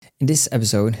In this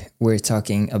episode, we're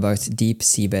talking about deep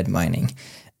seabed mining.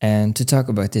 And to talk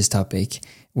about this topic,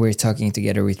 we're talking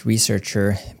together with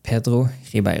researcher Pedro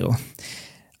Ribeiro.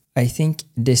 I think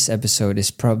this episode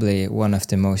is probably one of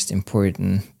the most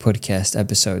important podcast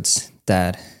episodes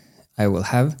that I will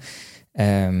have,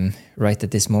 right at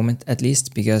this moment at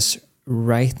least, because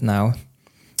right now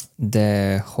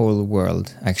the whole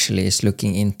world actually is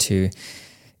looking into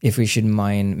if we should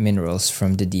mine minerals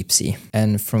from the deep sea.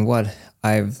 And from what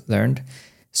I've learned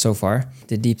so far,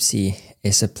 the deep sea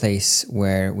is a place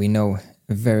where we know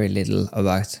very little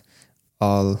about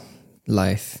all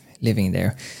life living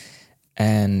there.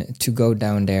 And to go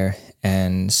down there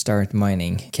and start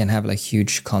mining can have like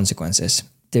huge consequences.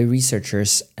 The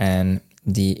researchers and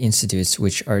the institutes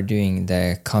which are doing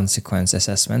the consequence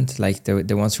assessment, like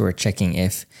the ones who are checking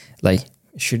if, like,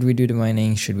 should we do the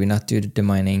mining, should we not do the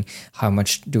mining, how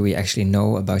much do we actually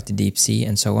know about the deep sea,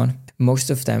 and so on. Most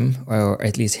of them, or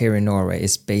at least here in Norway,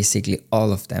 is basically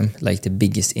all of them, like the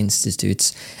biggest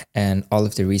institutes and all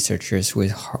of the researchers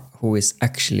who is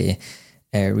actually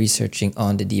researching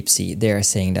on the deep sea. They are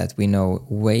saying that we know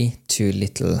way too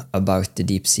little about the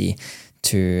deep sea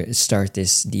to start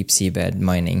this deep seabed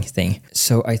mining thing.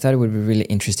 So I thought it would be really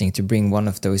interesting to bring one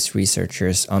of those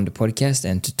researchers on the podcast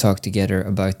and to talk together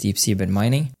about deep seabed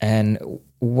mining. And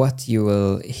what you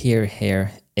will hear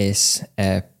here is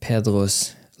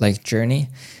Pedro's journey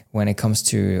when it comes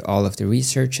to all of the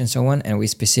research and so on. And we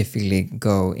specifically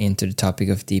go into the topic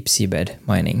of deep seabed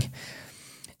mining.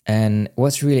 And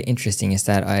what's really interesting is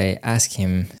that I asked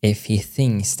him if he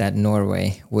thinks that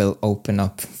Norway will open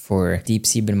up for deep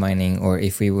seabed mining, or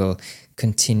if we will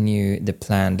continue the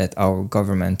plan that our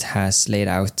government has laid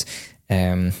out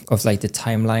of like the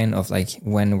timeline of like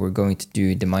when we're going to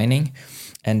do the mining.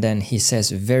 And then he says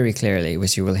very clearly,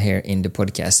 which you will hear in the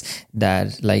podcast,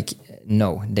 that like,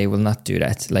 no, they will not do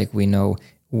that. Like, we know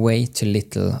way too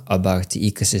little about the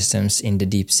ecosystems in the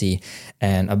deep sea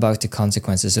and about the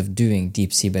consequences of doing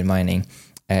deep seabed mining,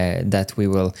 that we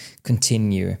will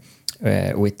continue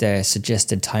with the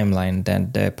suggested timeline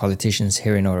that the politicians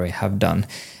here in Norway have done.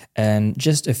 And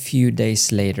just a few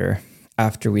days later,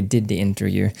 after we did the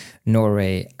interview,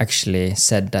 Norway actually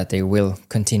said that they will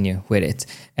continue with it.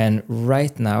 And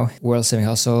right now, World Saving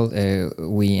Hustle,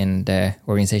 we in the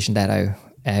organization that I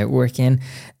work in,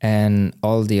 and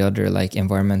all the other like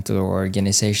environmental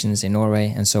organizations in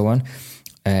Norway and so on,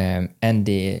 and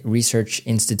the research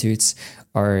institutes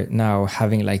are now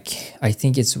having like, I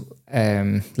think it's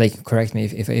like, correct me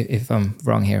if I'm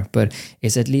wrong here, but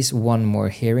it's at least one more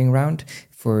hearing round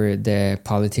for the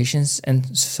politicians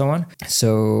and so on.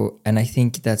 So, and I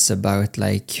think that's about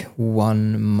like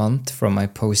 1 month from I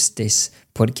post this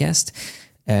podcast.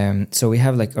 So we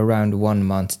have like around 1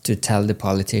 month to tell the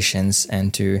politicians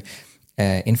and to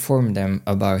inform them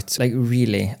about, like,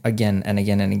 really again and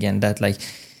again and again, that like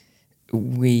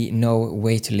we know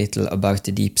way too little about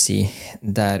the deep sea,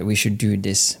 that we should do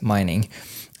this mining.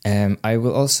 I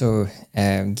will also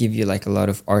give you like a lot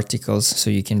of articles so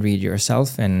you can read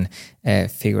yourself and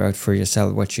figure out for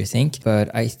yourself what you think.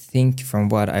 But I think from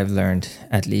what I've learned,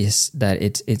 at least, that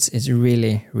it's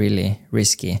really, really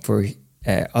risky for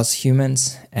us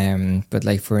humans, but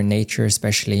like for nature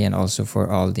especially, and also for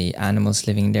all the animals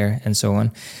living there and so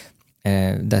on,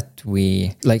 that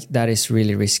we like, that is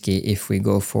really risky if we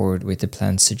go forward with the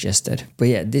plan suggested. But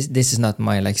yeah, this is not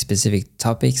my like specific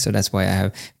topic, so that's why I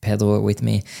have Pedro with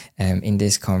me in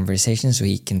this conversation, so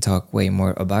he can talk way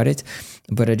more about it.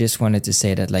 But I just wanted to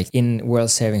say that like in World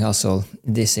Saving Hustle,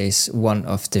 this is one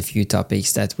of the few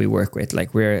topics that we work with.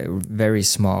 Like, we're a very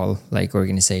small like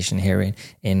organization here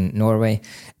in Norway,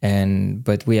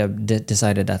 but we have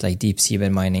decided that like deep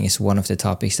seabed mining is one of the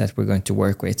topics that we're going to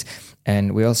work with.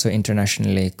 And we also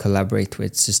internationally collaborate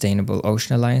with Sustainable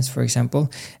Ocean Alliance, for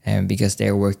example, because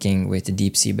they're working with the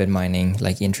deep seabed mining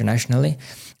like internationally.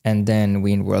 And then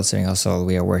we in World Saving Hustle,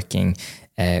 we are working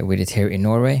with it here in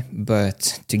Norway,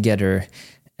 but together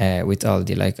with all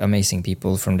the like amazing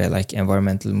people from the like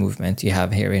environmental movement you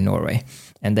have here in Norway.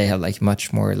 And they have like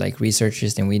much more like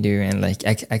researchers than we do, and like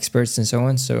experts and so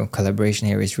on. So collaboration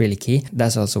here is really key.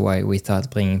 That's also why we thought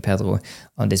bringing Pedro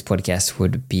on this podcast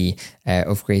would be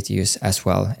of great use as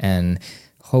well, and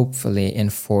hopefully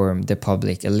inform the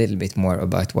public a little bit more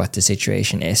about what the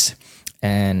situation is.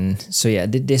 And so yeah,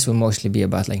 this will mostly be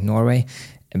about like Norway,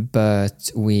 but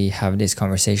we have this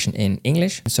conversation in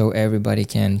English so everybody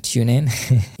can tune in.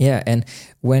 Yeah, and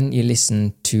when you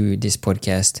listen to this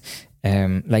podcast,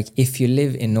 like if you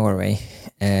live in Norway,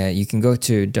 you can go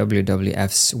to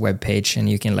WWF's webpage and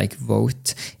you can like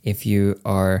vote if you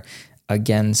are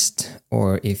against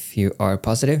or if you are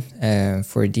positive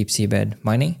for deep seabed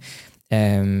mining.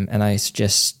 And I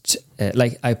suggest,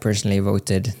 I personally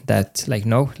voted that,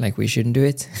 no, we shouldn't do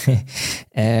it.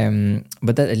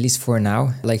 But that, at least for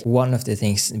now, one of the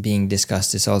things being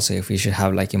discussed is also if we should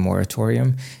have a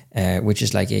moratorium, which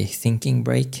is a thinking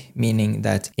break, meaning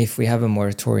that if we have a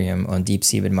moratorium on deep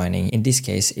seabed mining, in this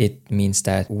case, it means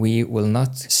that we will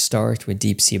not start with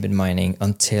deep seabed mining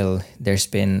until there's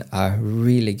been a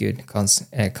really good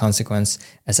consequence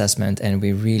assessment and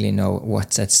we really know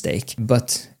what's at stake.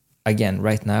 But again,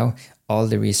 right now, all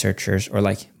the researchers, or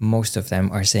most of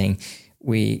them, are saying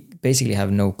we basically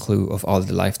have no clue of all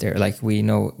the life there. We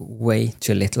know way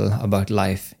too little about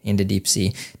life in the deep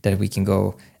sea that we can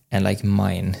go and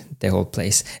mine the whole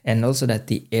place. And also that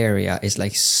the area is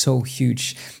so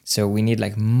huge. So we need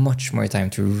much more time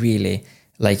to really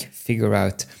figure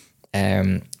out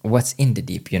what's in the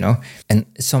deep, And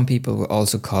some people will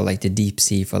also call the deep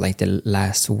sea for the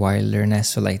last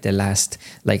wilderness, or the last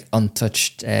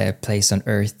untouched place on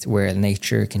earth where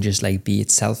nature can just be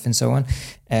itself and so on.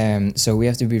 So we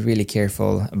have to be really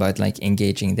careful about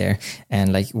engaging there.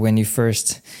 And when you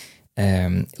first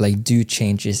do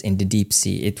changes in the deep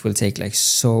sea, it will take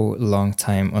so long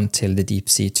time until the deep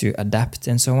sea to adapt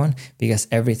and so on, because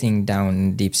everything down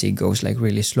in the deep sea goes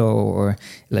really slow, or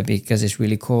because it's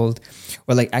really cold.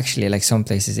 Well, actually some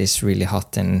places it's really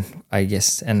hot, and I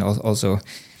guess, and also,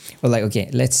 well, okay,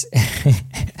 let's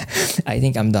I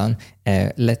think I'm done.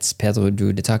 Let's Pedro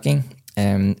do the talking.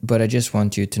 But I just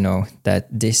want you to know that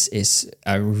this is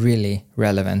a really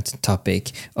relevant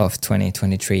topic of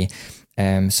 2023.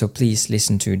 So please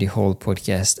listen to the whole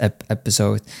podcast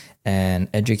episode and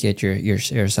educate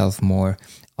yourself more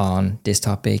on this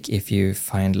topic if you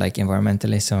find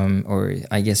environmentalism, or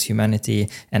I guess humanity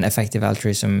and effective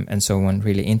altruism and so on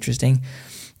really interesting.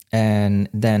 And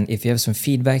then if you have some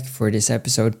feedback for this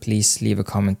episode, please leave a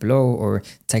comment below or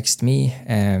text me,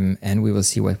 and we will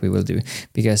see what we will do.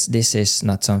 Because this is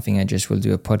not something I just will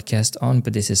do a podcast on,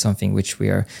 but this is something which we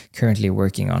are currently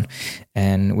working on.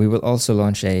 And we will also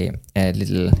launch a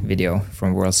little video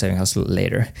from World Saving Hustle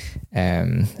later,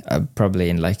 probably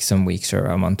in some weeks or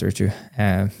a month or two.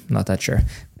 Not that sure.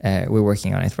 We're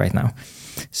working on it right now.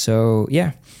 So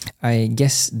yeah, I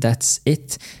guess that's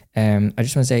it. I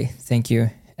just want to say thank you,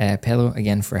 Pedro,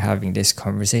 again, for having this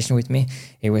conversation with me.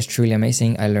 It was truly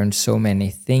amazing. I learned so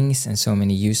many things and so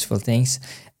many useful things.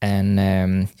 And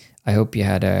I hope you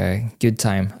had a good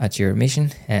time at your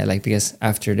mission. Because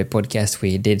after the podcast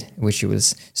we did, which you will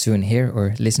soon hear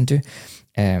or listen to,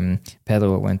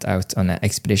 Pedro went out on an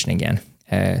expedition again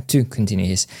to continue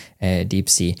his deep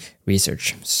sea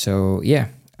research. So yeah,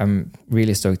 I'm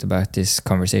really stoked about this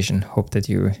conversation. Hope that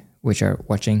you, which are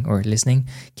watching or listening,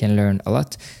 can learn a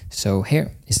lot. So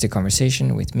here is the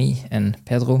conversation with me and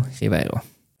Pedro Ribeiro.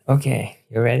 Okay,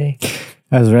 you ready?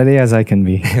 As ready as I can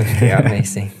be. Okay,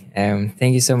 amazing.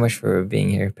 Thank you so much for being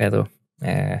here, Pedro.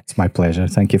 It's my pleasure.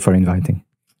 Thank you for inviting.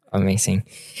 Amazing.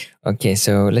 Okay,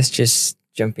 so let's just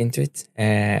jump into it.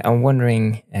 I'm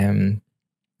wondering,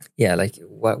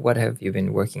 what have you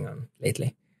been working on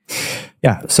lately?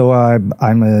 Yeah, so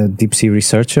I'm a deep sea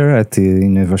researcher at the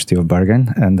University of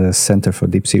Bergen and the Center for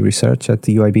Deep Sea Research at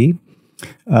the UIB.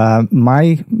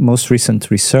 My most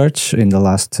recent research in the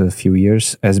last few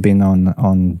years has been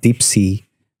on deep sea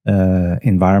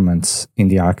environments in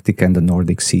the Arctic and the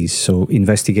Nordic seas. So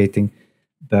investigating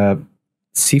the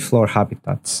seafloor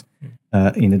habitats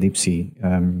in the deep sea,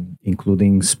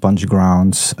 including sponge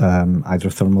grounds,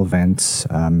 hydrothermal vents,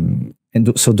 and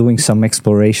so doing some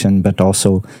exploration, but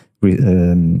also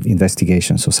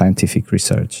investigation, so scientific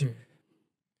research.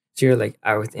 So you're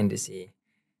out in the sea.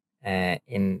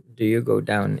 Do you go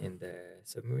down in the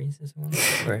submarines and so on?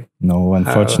 Or no,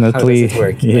 unfortunately. How does it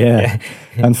work? Yeah,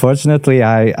 unfortunately,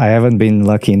 I haven't been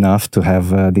lucky enough to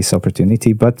have this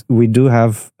opportunity. But we do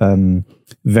have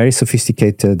very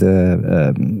sophisticated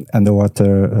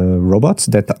underwater robots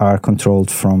that are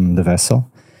controlled from the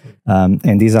vessel,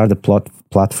 and these are the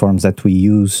platforms that we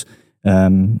use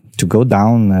to go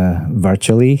down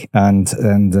virtually and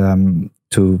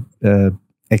to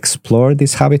explore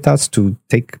these habitats, to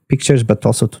take pictures, but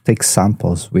also to take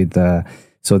samples with.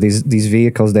 So these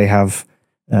vehicles, they have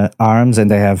arms and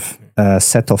they have a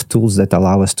set of tools that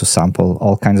allow us to sample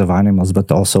all kinds of animals,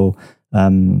 but also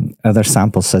other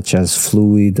samples such as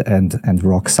fluid and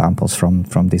rock samples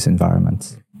from these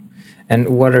environments. And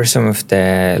what are some of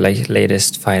the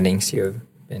latest findings you've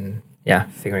been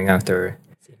figuring out or?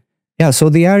 Yeah, so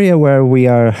the area where we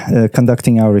are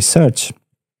conducting our research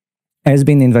has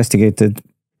been investigated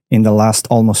in the last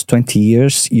almost 20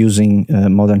 years using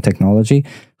modern technology.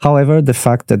 However, the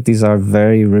fact that these are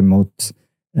very remote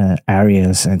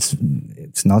areas.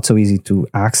 It's not so easy to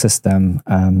access them,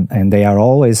 and they are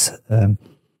always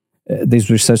these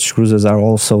research cruises are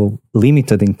also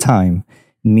limited in time.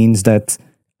 It means that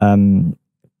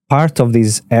part of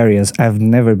these areas have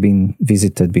never been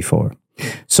visited before.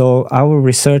 So our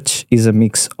research is a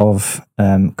mix of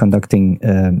conducting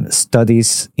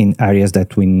studies in areas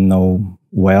that we know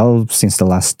well since the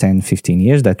last 10, 15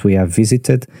 years, that we have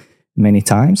visited many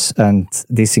times. And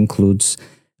this includes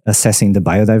assessing the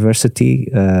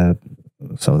biodiversity,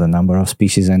 so the number of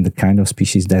species and the kind of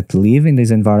species that live in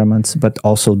these environments, but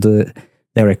also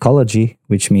their ecology,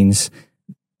 which means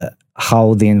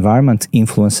how the environment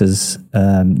influences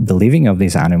the living of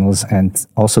these animals, and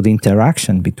also the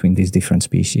interaction between these different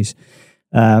species.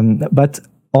 But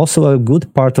also a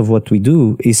good part of what we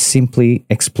do is simply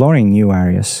exploring new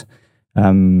areas.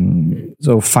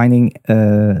 So finding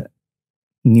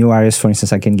new areas, for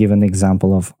instance, I can give an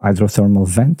example of hydrothermal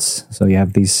vents. So you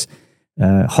have these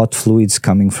hot fluids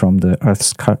coming from the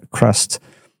Earth's crust,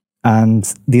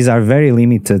 and these are very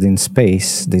limited in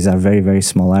space. These are very, very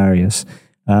small areas.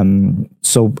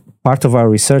 So part of our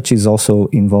research is also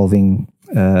involving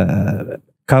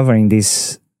covering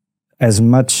this as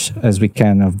much as we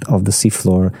can of the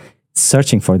seafloor,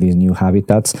 searching for these new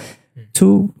habitats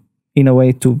to, in a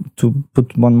way, to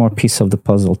put one more piece of the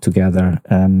puzzle together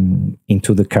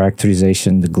into the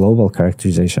characterization, the global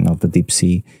characterization of the deep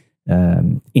sea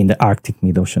in the Arctic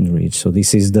mid-ocean ridge. So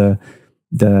this is the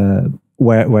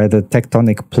where the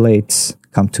tectonic plates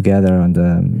come together on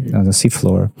the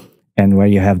seafloor, and where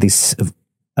you have this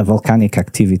volcanic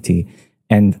activity,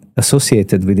 and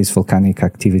associated with this volcanic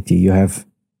activity, you have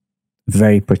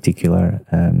very particular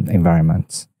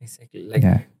environments. Exactly,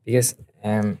 because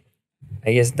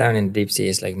I guess down in the deep sea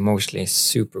is like mostly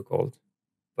super cold,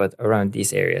 but around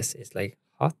these areas it's like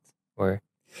hot, or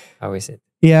how is it?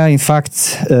 Yeah, in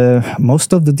fact,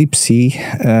 most of the deep sea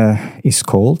is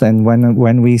cold, and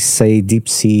when we say deep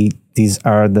sea, this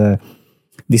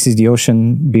is the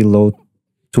ocean below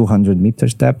 200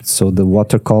 meters depth, so the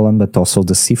water column, but also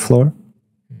the seafloor.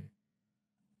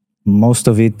 Most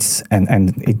of it, and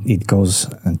it goes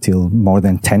until more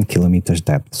than 10 kilometers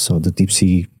depth, so the deep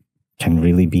sea can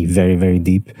really be very, very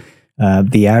deep.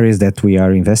 The areas that we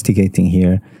are investigating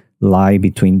here lie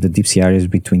between the deep sea areas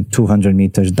between 200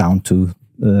 meters down to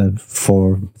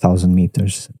 4,000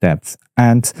 meters depth.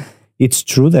 And it's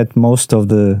true that most of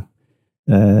the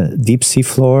deep sea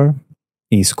floor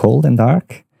is cold and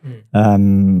dark.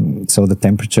 So the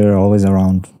temperature always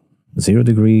around 0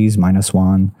 degrees,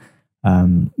 -1.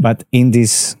 But in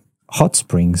these hot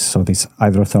springs, so these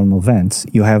hydrothermal vents,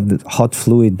 you have the hot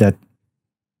fluid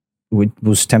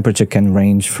whose temperature can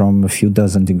range from a few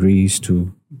dozen degrees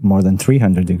to more than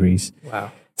 300 degrees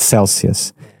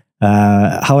Celsius.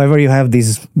 However, you have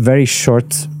this very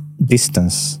short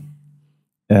distance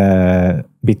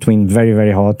between very,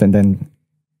 very hot and then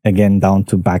again down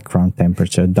to background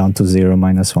temperature, down to 0,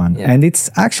 -1. Yeah. And it's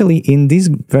actually in this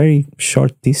very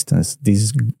short distance,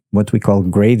 this what we call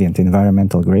gradient,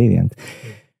 environmental gradient,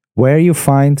 where you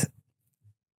find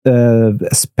a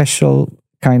special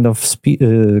kind of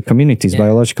communities,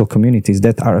 biological communities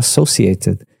that are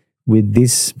associated with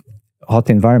these hot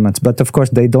environments. But of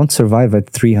course, they don't survive at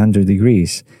 300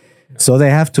 degrees. No. So they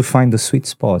have to find the sweet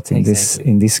spot in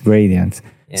this gradient.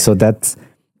 Yeah.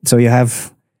 So you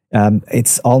have,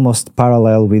 it's almost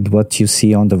parallel with what you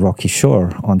see on the rocky shore,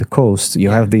 on the coast.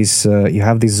 You have this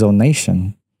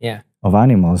zonation of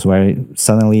animals, where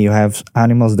suddenly you have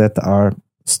animals that are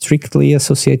strictly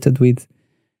associated with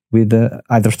the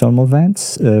hydrothermal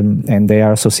vents, and they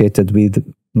are associated with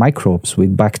microbes,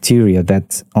 with bacteria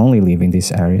that only live in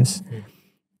these areas.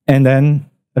 And then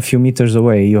a few meters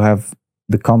away, you have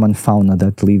the common fauna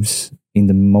that lives in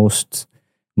the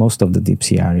most of the deep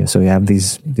sea area. So you have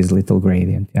this little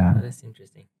gradient. Yeah, oh, that's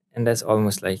interesting. And that's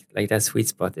almost like that sweet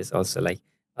spot is also like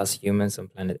us humans on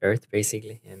planet Earth,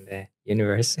 basically, in the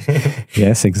universe.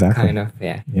 Yes, exactly. Kind of,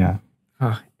 yeah. Yeah.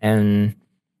 Oh, and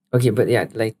okay, but yeah,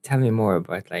 like tell me more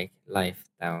about like life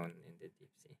down in the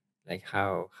deep sea. Like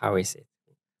how is it?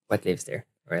 What lives there?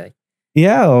 Or like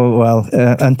well,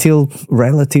 until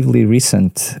relatively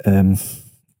recent,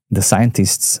 the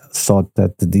scientists thought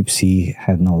that the deep sea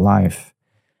had no life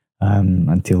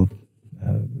until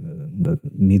the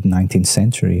mid-19th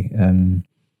century,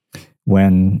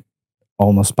 when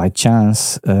almost by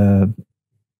chance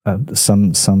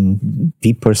some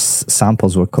deeper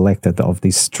samples were collected of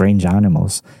these strange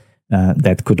animals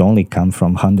that could only come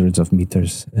from hundreds of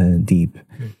meters deep.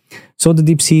 So the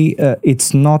deep sea,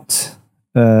 it's not,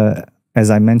 as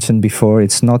I mentioned before,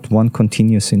 it's not one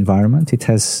continuous environment. It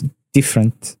has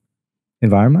different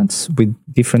environments with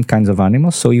different kinds of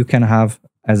animals. So you can have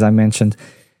as I mentioned,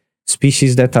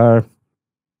 species that are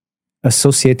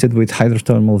associated with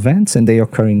hydrothermal vents, and they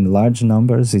occur in large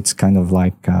numbers. It's kind of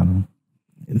like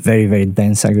very, very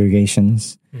dense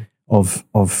aggregations of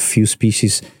few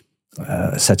species,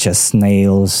 such as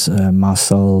snails,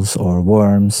 mussels, or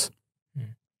worms.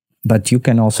 But you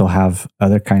can also have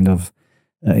other kind of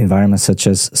environments, such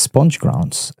as sponge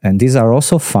grounds, and these are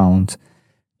also found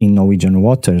in Norwegian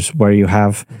waters, where you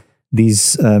have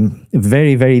these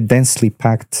very, very densely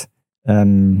packed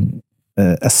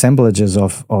assemblages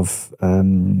of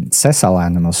sessile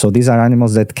animals. So these are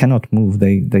animals that cannot move.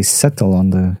 They settle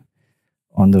on the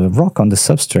rock, on the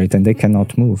substrate, and they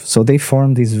cannot move. So they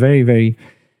form this very, very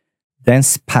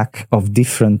dense pack of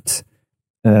different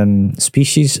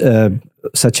species,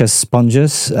 such as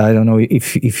sponges. I don't know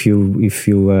if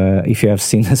you have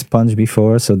seen a sponge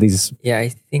before. So these, yeah, I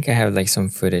think I have like some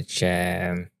footage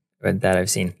that I've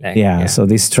seen. Like, yeah, so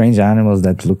these strange animals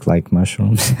that look like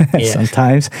mushrooms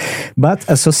sometimes, but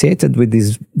associated with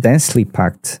these densely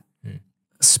packed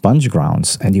sponge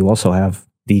grounds. And you also have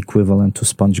the equivalent to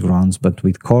sponge grounds, but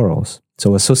with corals.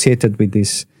 So associated with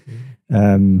this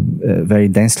very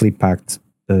densely packed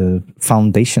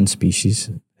foundation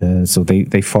species, so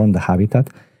they form the habitat.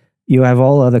 You have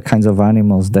all other kinds of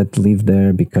animals that live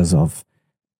there because of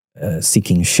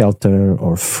seeking shelter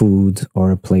or food or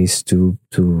a place to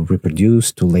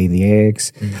reproduce, to lay the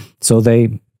eggs. So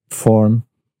they form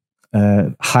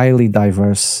highly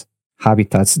diverse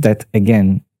habitats that,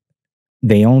 again,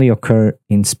 they only occur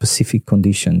in specific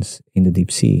conditions in the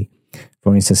deep sea.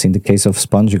 For instance, in the case of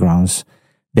sponge grounds,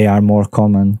 they are more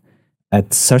common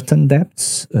at certain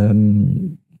depths.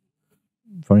 For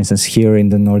instance, here in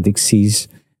the Nordic seas,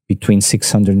 between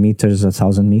 600 meters,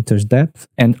 1,000 meters depth,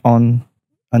 and on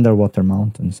underwater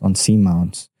mountains, on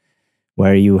seamounts,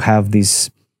 where you have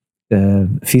these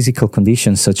physical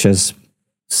conditions, such as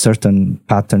certain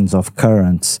patterns of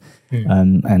currents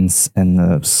and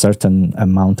a certain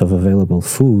amount of available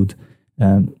food,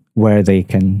 where they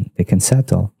can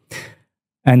settle.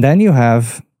 And then you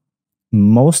have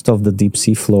most of the deep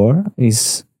sea floor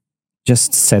is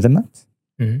just sediment,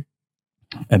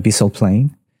 abyssal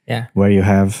plain, where you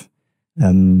have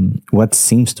what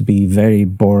seems to be very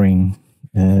boring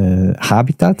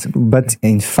habitat. But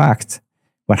in fact,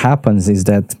 what happens is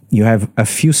that you have a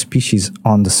few species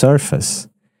on the surface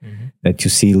that you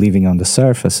see living on the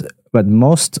surface, but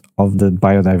most of the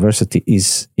biodiversity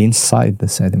is inside the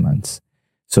sediments.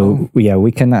 So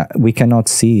we cannot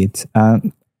see it,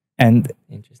 and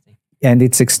interesting. And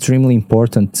it's extremely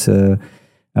important.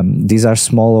 These are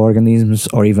small organisms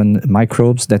or even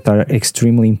microbes that are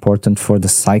extremely important for the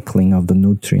cycling of the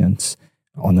nutrients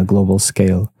on a global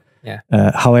scale.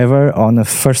 However, on a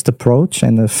first approach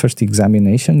and a first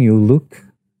examination, you look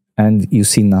and you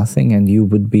see nothing, and you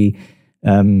would be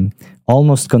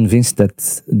almost convinced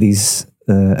that these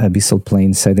abyssal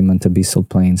plains, sediment abyssal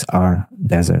plains, are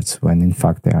deserts, when in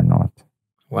fact they are not.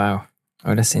 Wow.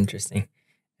 Oh, that's interesting.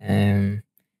 And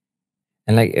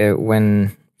like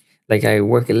when, like, I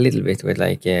work a little bit with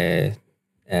like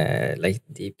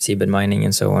deep seabed mining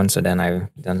and so on. So then I've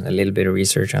done a little bit of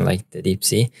research on like the deep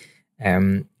sea.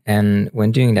 And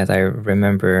when doing that, I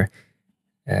remember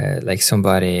like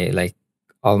somebody like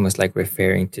almost like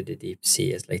referring to the deep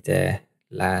sea as like the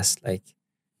last like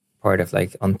part of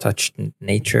like untouched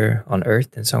nature on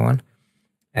Earth and so on.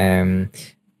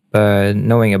 But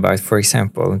knowing about, for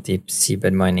example, deep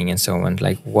seabed mining and so on,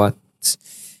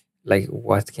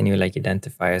 what can you like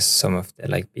identify as some of the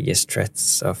like biggest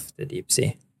threats of the deep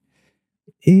sea?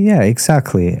 Yeah,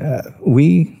 exactly.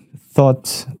 We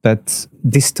thought that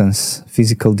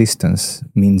physical distance,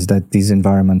 means that these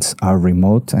environments are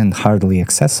remote and hardly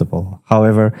accessible.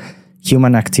 However,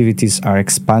 human activities are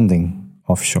expanding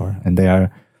offshore, and they are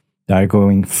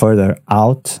going further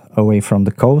out away from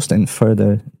the coast and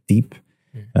further deep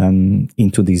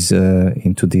into these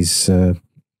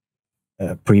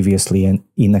previously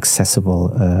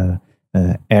inaccessible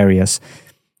areas.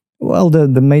 Well,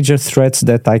 the major threats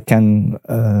that I can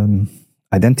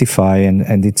identify,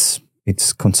 and it's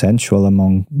consensual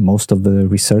among most of the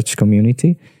research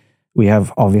community. We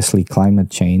have obviously climate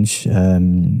change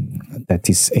that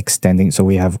is extending. So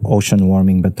we have ocean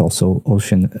warming, but also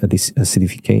ocean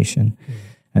acidification.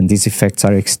 And these effects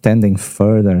are extending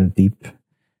further deep.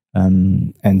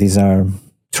 And these are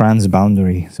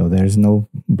transboundary. So there's no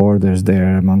borders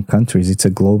there among countries. It's a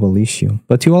global issue.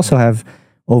 But you also have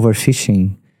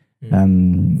overfishing.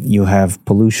 You have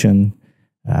pollution.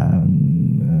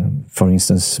 For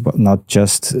instance, not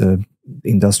just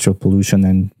industrial pollution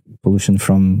and pollution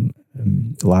from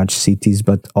large cities,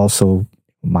 but also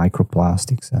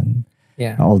microplastics and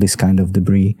all this kind of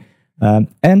debris.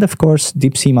 And of course,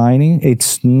 deep sea mining,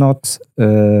 it's not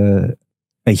a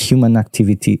human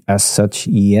activity as such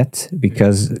yet,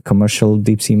 because commercial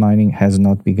deep sea mining has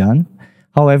not begun.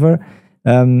 However,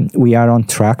 we are on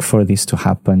track for this to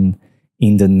happen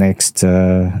in the next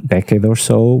decade or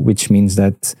so, which means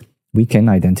that we can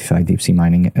identify deep sea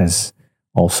mining as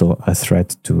also a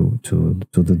threat to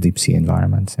the deep sea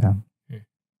environment. Yeah.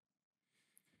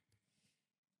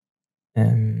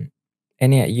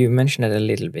 And yeah, you mentioned it a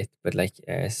little bit, but like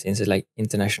since it's like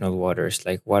international waters,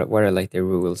 like what are like the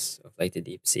rules of like the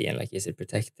deep sea, and like is it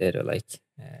protected, or like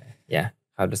yeah,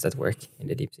 how does that work in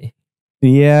the deep sea?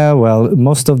 Yeah, well,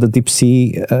 most of the deep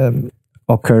sea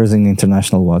occurs in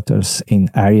international waters in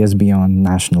areas beyond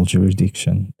national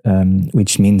jurisdiction,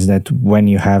 which means that when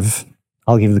you have,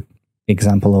 I'll give the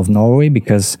example of Norway,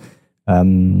 because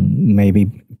maybe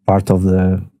part of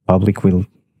the public will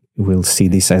see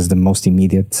this as the most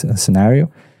immediate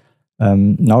scenario.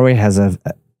 Norway has a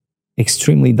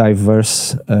extremely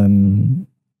diverse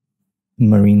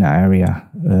marine area,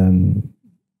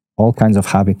 all kinds of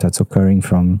habitats occurring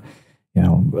from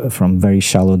very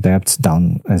shallow depths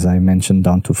down, as I mentioned,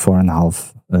 down to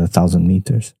 4,500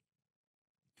 meters.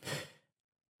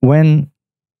 When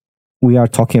we are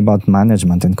talking about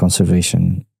management and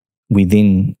conservation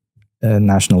within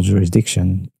national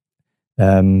jurisdiction,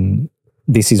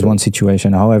 this is one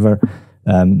situation. However,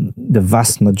 the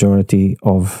vast majority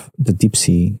of the deep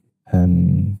sea,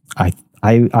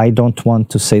 I don't want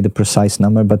to say the precise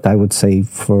number, but I would say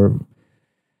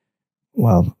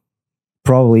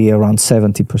probably around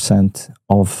 70%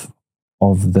 of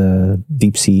the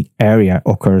deep sea area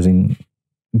occurs in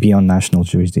beyond national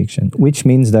jurisdiction, which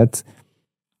means that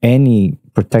any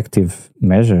protective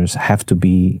measures have to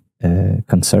be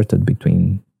concerted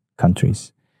between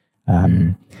countries.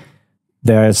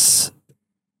 There's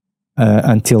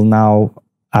until now,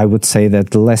 I would say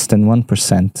that less than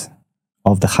 1%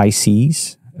 of the high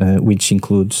seas, which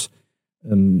includes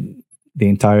the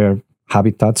entire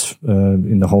habitats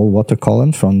in the whole water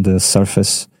column from the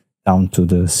surface down to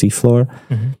the seafloor,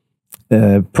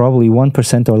 probably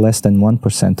 1% or less than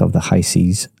 1% of the high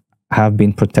seas have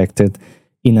been protected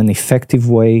in an effective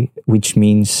way, which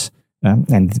means,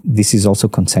 and this is also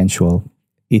consensual,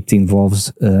 it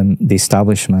involves the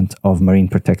establishment of marine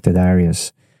protected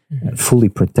areas, fully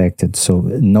protected, so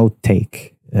no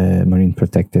take marine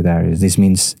protected areas. This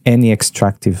means any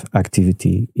extractive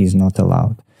activity is not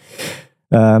allowed.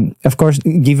 Of course,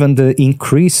 given the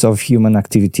increase of human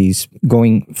activities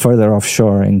going further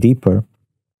offshore and deeper,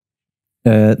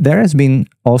 there has been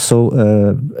also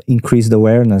increased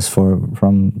awareness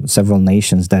from several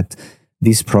nations that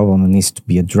this problem needs to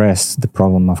be addressed. The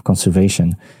problem of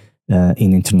conservation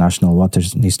in international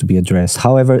waters needs to be addressed.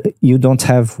 However, you don't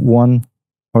have one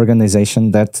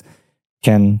organization that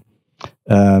can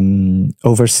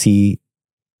oversee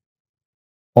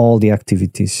all the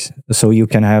activities. So you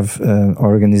can have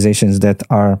organizations that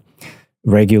are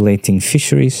regulating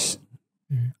fisheries,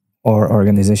 or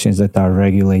organizations that are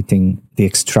regulating the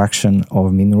extraction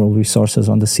of mineral resources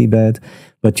on the seabed,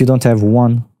 but you don't have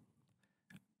one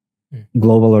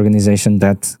global organization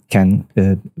that can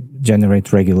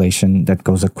generate regulation that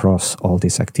goes across all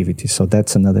these activities. So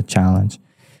that's another challenge.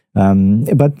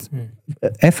 But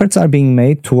efforts are being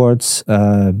made towards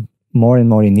more and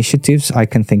more initiatives. I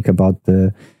can think about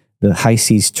the High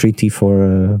Seas Treaty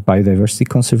for Biodiversity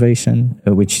Conservation,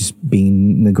 which is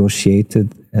being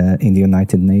negotiated in the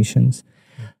United Nations.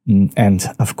 And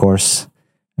of course,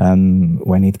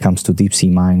 when it comes to deep sea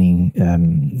mining,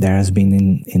 there has been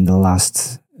in the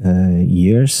last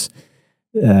years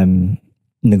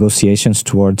negotiations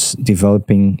towards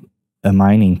developing a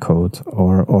mining code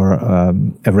or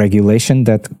a regulation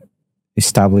that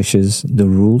establishes the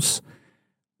rules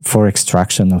for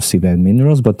extraction of seabed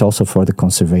minerals, but also for the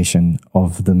conservation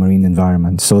of the marine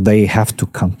environment. So they have to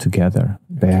come together.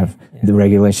 The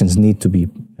regulations need to be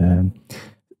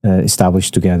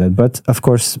established together. But of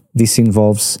course, this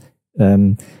involves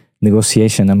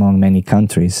negotiation among many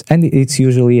countries, and it's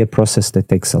usually a process that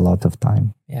takes a lot of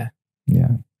time. Yeah.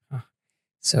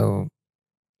 So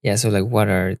like, what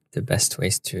are the best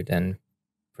ways to then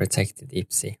protect the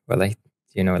deep sea? Well, like,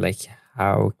 like,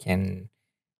 how can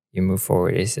you move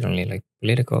forward? Is it only like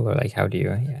political, or like, how do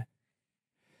you?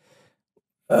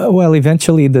 Well,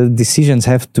 eventually the decisions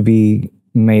have to be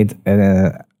made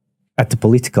at the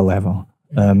political level.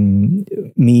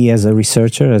 Me as a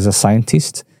researcher, as a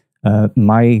scientist,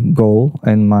 my goal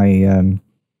and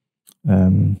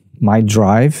my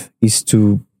drive is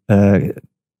to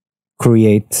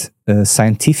create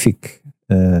scientific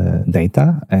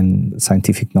data and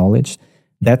scientific knowledge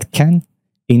that can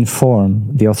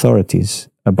inform the authorities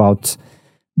about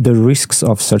the risks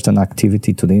of certain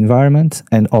activity to the environment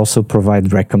and also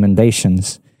provide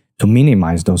recommendations to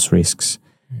minimize those risks.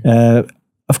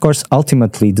 Of course,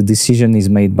 ultimately, the decision is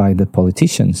made by the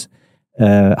politicians.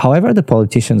 However, the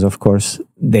politicians, of course,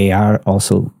 they are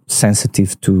also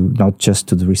sensitive to not just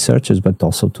to the researchers, but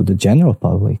also to the general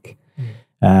public.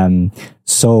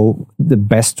 So the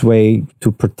best way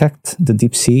to protect the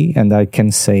deep sea, and I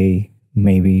can say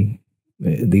maybe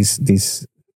this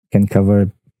can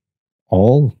cover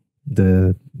all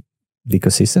the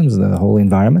ecosystems, the whole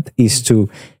environment, is to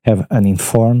have an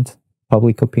informed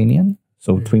public opinion.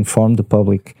 So to inform the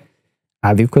public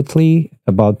adequately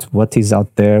about what is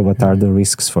out there, what are the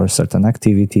risks for a certain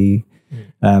activity,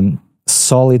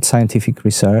 solid scientific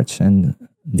research, and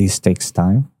this takes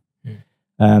time,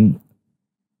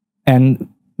 and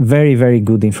very, very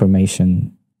good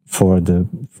information for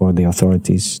the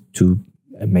authorities to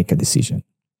make a decision.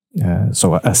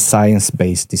 So a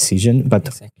science-based decision,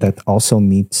 but that also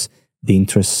meets the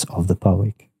interests of the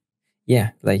public.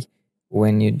 Yeah, like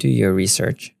when you do your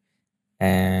research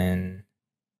and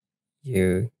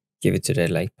you give it to the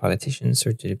like politicians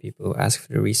or to the people who ask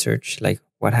for the research, like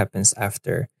what happens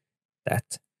after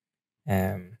that?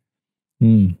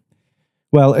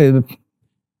 Well,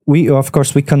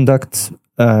 we conduct.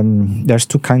 There's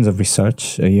two kinds of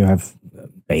research. You have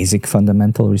basic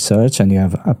fundamental research and you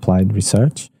have applied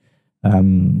research,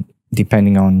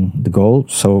 depending on the goal.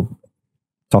 So,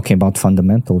 talking about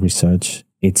fundamental research,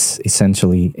 it's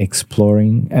essentially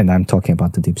exploring, and I'm talking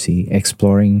about the deep sea,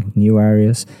 exploring new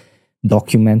areas,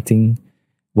 documenting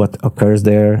what occurs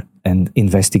there, and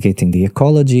investigating the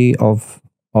ecology of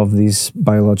these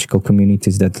biological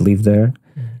communities that live there.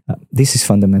 This is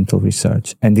fundamental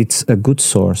research, and it's a good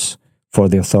source for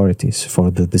the authorities,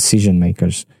 for the decision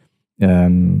makers,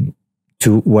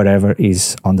 to whatever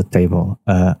is on the table.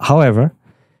 However,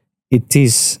 it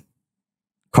is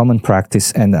common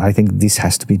practice, and I think this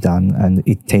has to be done, and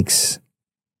it takes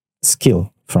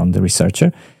skill from the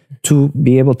researcher to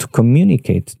be able to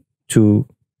communicate to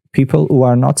people who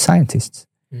are not scientists.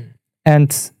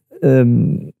 And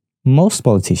most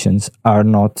politicians are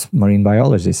not marine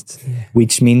biologists,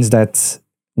 which means that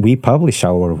we publish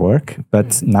our work,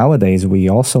 but nowadays we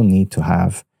also need to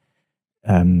have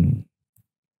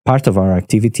part of our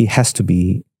activity has to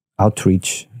be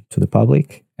outreach to the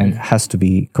public and has to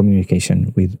be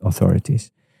communication with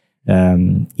authorities,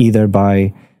 either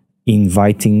by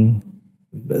inviting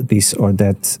this or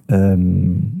that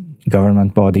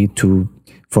government body to,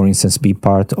 for instance, be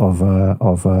part of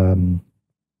a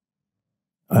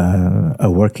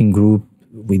working group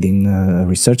within a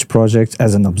research project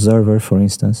as an observer, for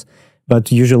instance.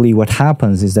 But usually what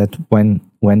happens is that when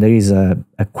there is a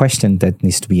question that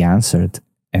needs to be answered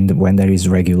and when there is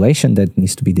regulation that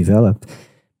needs to be developed,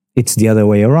 it's the other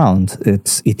way around.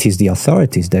 It is the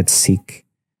authorities that seek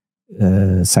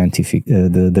scientific,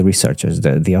 the researchers.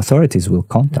 The authorities will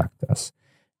contact us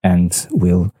and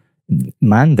will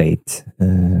mandate,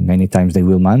 many times they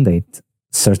will mandate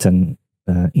certain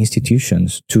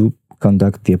institutions to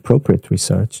conduct the appropriate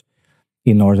research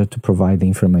in order to provide the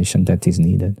information that is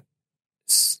needed.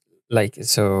 Like,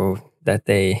 so that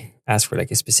they ask for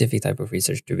like a specific type of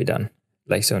research to be done,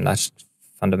 like, so not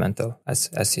fundamental, as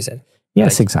you said.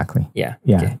 Yes, like, exactly. Yeah.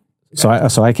 Okay.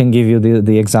 So I can give you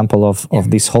the example of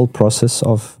this whole process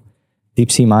of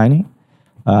deep sea mining.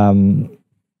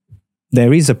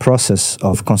 There is a process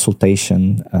of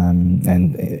consultation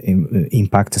and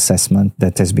impact assessment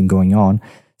that has been going on,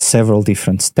 several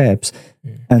different steps,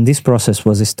 and this process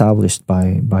was established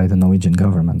by the Norwegian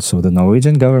government. So the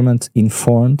Norwegian government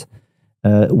informed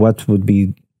what would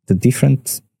be the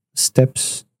different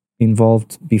steps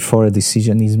involved before a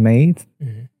decision is made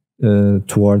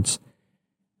towards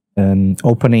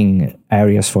opening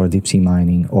areas for deep sea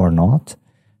mining or not.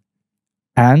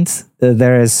 And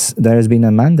there has been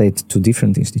a mandate to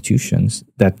different institutions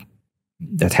that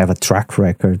have a track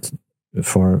record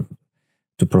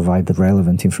to provide the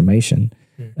relevant information.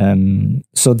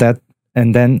 So that,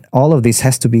 and then all of this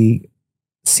has to be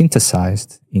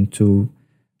synthesized into,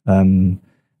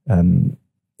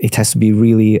 it has to be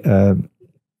really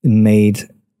made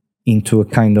into a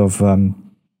kind of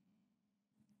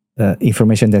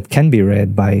information that can be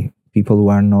read by people who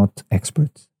are not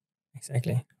experts.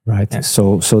 Exactly. Right. Yeah.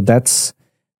 So that's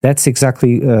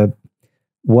exactly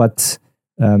what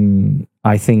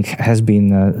I think has been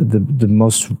the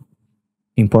most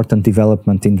important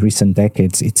development in recent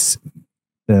decades. It's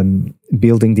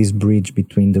building this bridge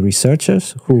between the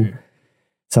researchers who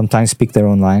sometimes speak their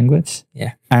own language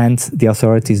and the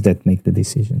authorities that make the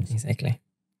decisions. Exactly.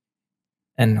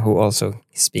 And who also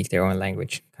speak their own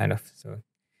language, kind of. So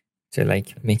to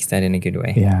like mix that in a good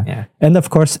way. Yeah. And of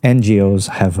course, NGOs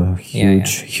have a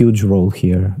huge role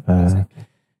here Exactly.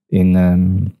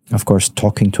 in, of course,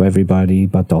 talking to everybody,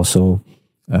 but also,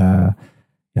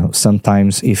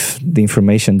 sometimes if the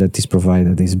information that is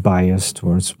provided is biased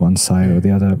towards one side or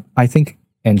the other, I think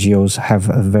NGOs have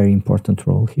a very important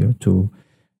role here to,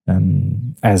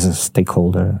 as a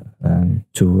stakeholder,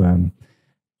 to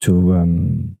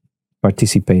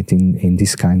participate in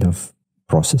this kind of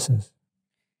processes.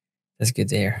 That's good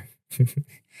to hear.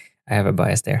 I have a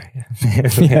bias there.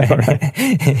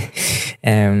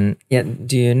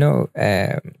 Do you know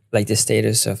like the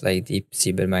status of like deep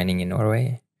seabed mining in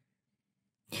Norway?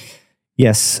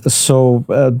 Yes. So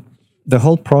the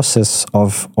whole process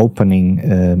of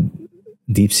opening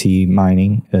deep sea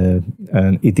mining,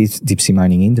 it is deep sea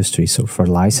mining industry. So for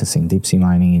licensing deep sea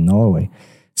mining in Norway,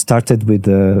 started with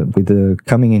the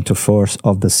coming into force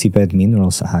of the Seabed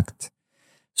Minerals Act.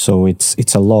 So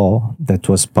it's a law that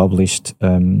was published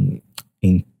in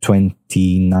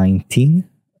 2019,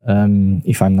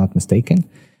 if I'm not mistaken.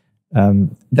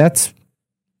 That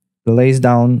lays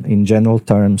down in general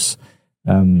terms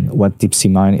what deep sea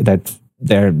mining, that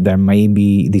there may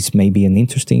be, this may be an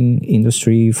interesting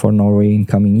industry for Norway in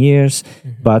coming years,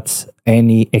 but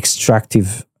any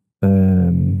extractive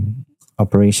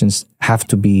operations have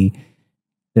to be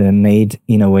made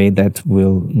in a way that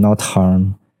will not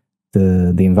harm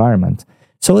the environment.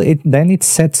 So it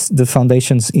sets the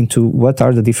foundations into what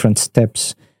are the different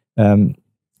steps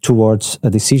towards a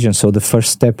decision. So the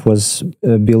first step was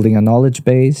building a knowledge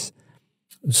base.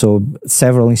 So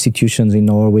several institutions in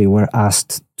Norway were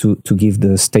asked to give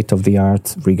the state of the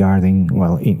art regarding,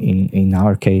 well, in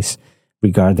our case,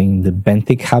 regarding the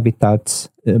benthic habitats,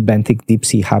 benthic deep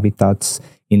sea habitats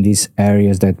in these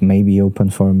areas that may be open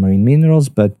for marine minerals.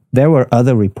 But there were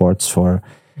other reports for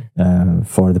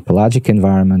the pelagic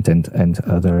environment and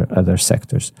other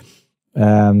sectors.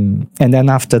 And then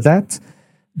after that,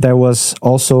 there was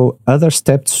also other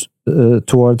steps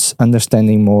towards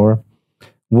understanding more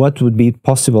what would be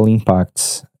possible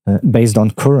impacts based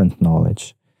on current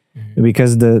knowledge.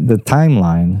 Because the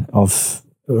timeline of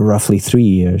roughly 3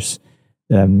 years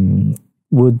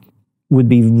would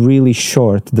be really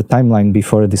short. The timeline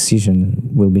before a decision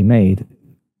will be made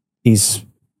is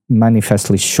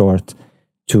manifestly short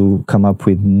to come up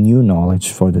with new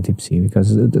knowledge for the deep sea,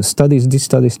 because these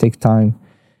studies take time,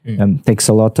 takes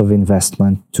a lot of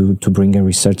investment to bring a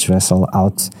research vessel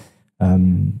out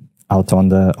on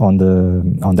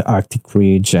the Arctic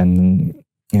ridge and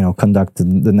conduct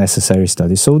the necessary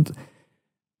studies. So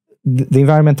the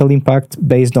environmental impact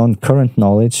based on current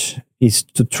knowledge is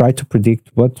to try to predict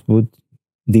what would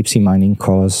deep sea mining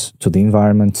cause to the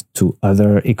environment, to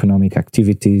other economic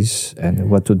activities, and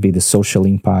what would be the social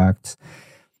impact.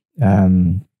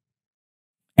 And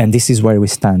this is where we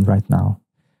stand right now.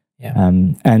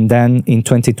 And then in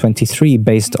 2023,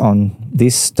 based on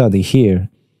this study here,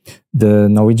 the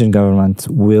Norwegian government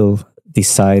will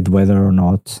decide whether or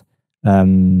not,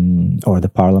 or the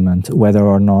parliament, whether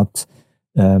or not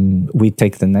we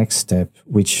take the next step,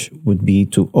 which would be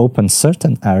to open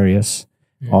certain areas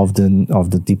of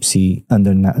the deep sea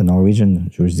under Norwegian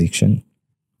jurisdiction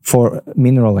for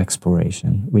mineral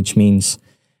exploration, which means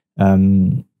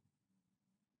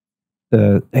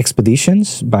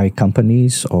expeditions by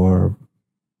companies or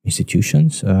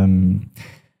institutions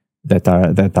that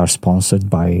are sponsored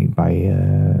by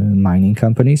mining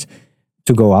companies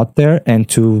to go out there and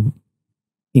to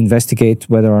investigate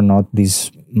whether or not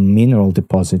these mineral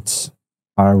deposits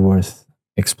are worth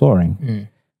exploring.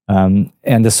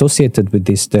 And associated with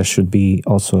this, there should be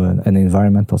also an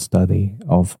environmental study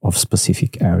of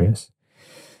specific areas.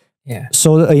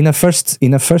 So in a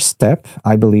first step,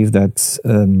 I believe that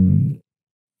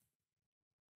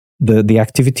the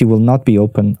activity will not be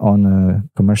open on a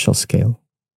commercial scale.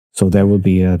 So there will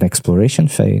be an exploration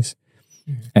phase,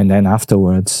 and then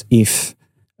afterwards, if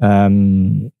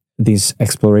these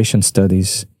exploration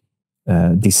studies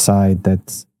decide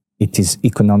that it is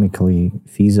economically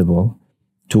feasible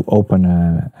to open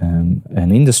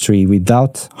an industry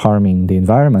without harming the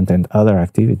environment and other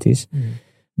activities,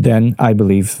 then I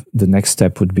believe the next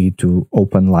step would be to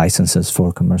open licenses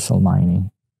for commercial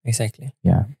mining. Exactly.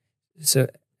 Yeah. So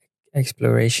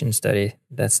exploration study,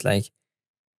 that's like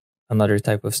another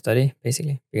type of study,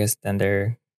 basically, because then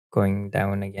they're going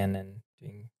down again and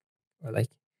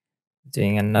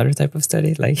doing another type of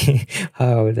study. Like,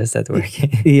 how does that work?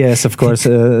 Yes, of course.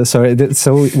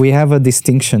 So we have a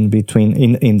distinction between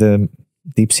in the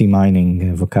deep sea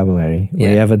mining vocabulary. We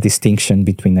have a distinction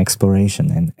between exploration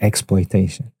and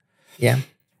exploitation.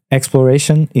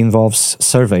 Exploration involves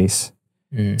surveys,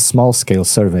 small scale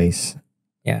surveys,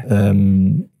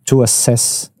 to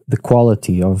assess the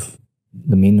quality of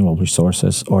the mineral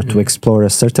resources, or to explore a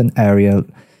certain area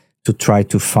to try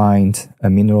to find a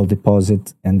mineral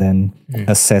deposit and then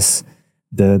assess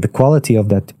the quality of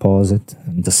that deposit,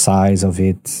 the size of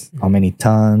it, how many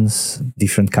tons,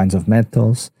 different kinds of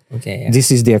metals. Okay. Yeah.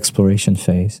 This is the exploration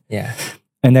phase. Yeah.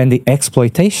 And then the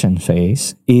exploitation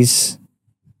phase is,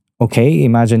 okay,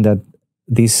 imagine that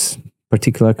this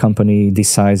particular company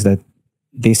decides that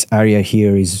this area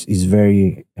here is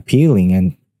very appealing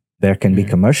and there can be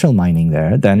commercial mining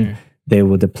there, then they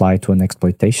would apply to an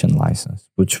exploitation license,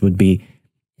 which would be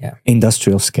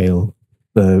industrial scale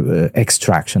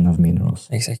extraction of minerals.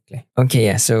 Exactly. Okay,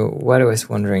 yeah. So what I was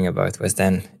wondering about was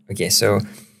then, okay, so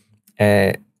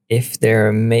if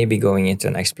they're maybe going into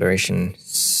an exploration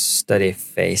study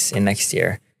phase in next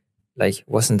year, like,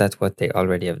 wasn't that what they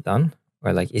already have done?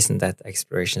 Or like, isn't that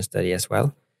exploration study as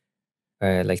well?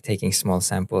 Like taking small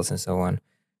samples and so on?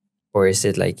 Or is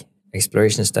it like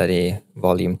exploration study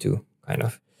volume 2 kind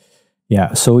of?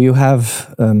 Yeah, so you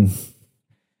have,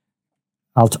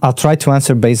 I'll try to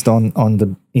answer based on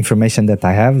the information that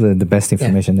I have, the best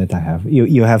information that I have.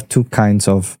 You have two kinds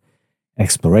of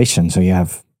exploration. So you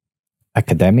have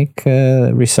academic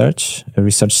research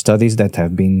studies that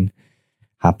have been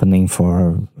happening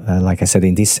for, like I said,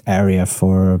 in this area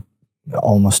for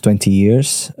almost 20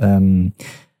 years,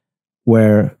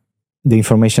 where the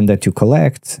information that you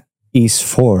collect is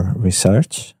for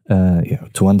research,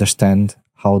 to understand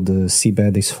how the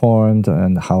seabed is formed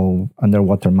and how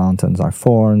underwater mountains are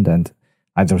formed and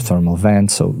hydrothermal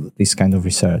vents, so this kind of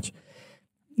research.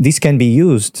 This can be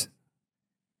used,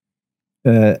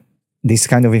 this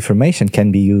kind of information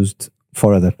can be used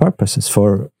for other purposes,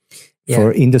 for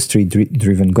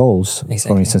industry-driven goals. Exactly.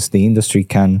 For instance, the industry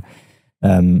can,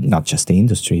 not just the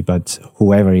industry, but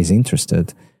whoever is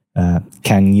interested,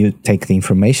 can you take the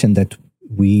information that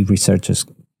we researchers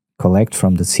collect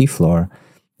from the seafloor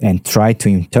and try to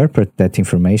interpret that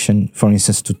information, for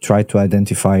instance, to try to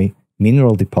identify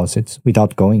mineral deposits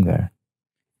without going there.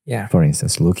 Yeah. For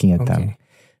instance, looking at them.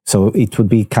 So it would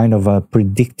be kind of a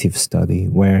predictive study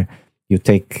where you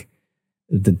take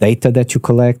the data that you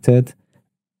collected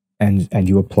and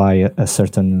you apply a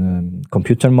certain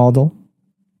computer model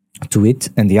to it,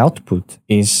 and the output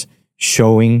is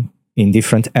showing in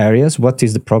different areas what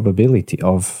is the probability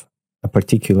of a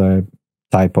particular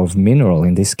type of mineral,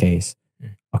 in this case,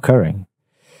 occurring.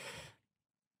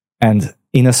 And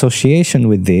in association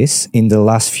with this, in the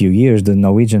last few years, the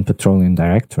Norwegian Petroleum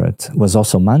Directorate was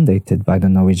also mandated by the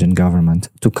Norwegian government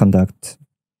to conduct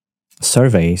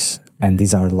surveys, and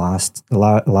these are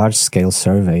large-scale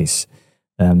surveys.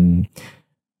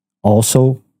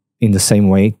 Also, in the same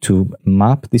way, to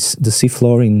map the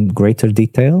seafloor in greater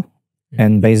detail,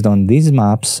 and based on these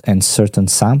maps and certain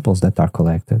samples that are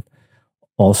collected,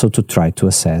 also to try to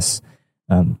assess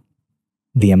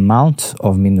the amount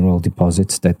of mineral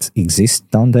deposits that exist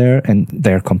down there and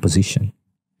their composition.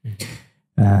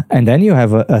 And then you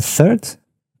have a third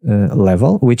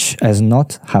level, which has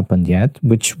not happened yet,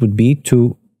 which would be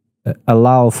to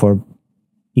allow for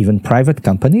even private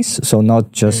companies, so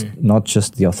not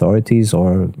just the authorities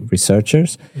or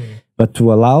researchers, but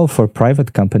to allow for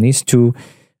private companies to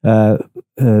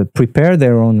prepare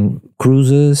their own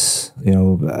cruises,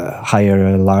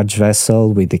 hire a large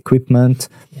vessel with equipment,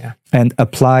 and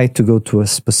apply to go to a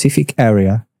specific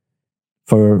area,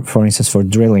 for instance, for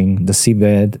drilling the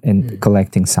seabed and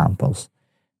collecting samples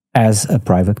as a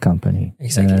private company.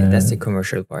 Exactly, that's the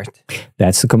commercial part.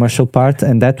 That's the commercial part,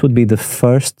 and that would be the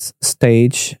first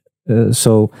stage.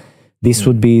 So this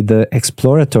would be the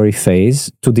exploratory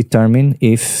phase to determine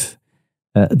if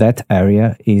that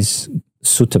area is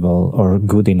suitable or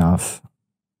good enough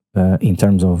in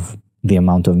terms of the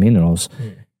amount of minerals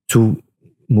to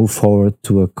move forward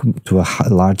to a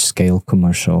large-scale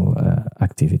commercial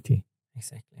activity.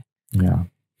 Exactly. Yeah.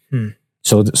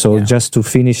 So just to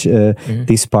finish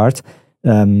this part,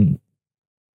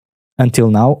 until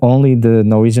now, only the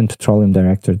Norwegian Petroleum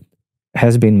Directorate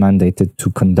has been mandated to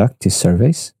conduct these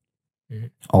surveys,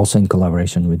 also in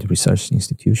collaboration with research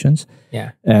institutions.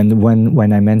 Yeah. And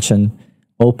when I mention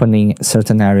opening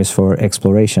certain areas for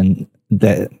exploration,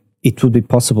 that it would be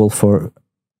possible for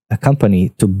a company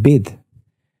to bid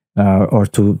or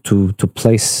to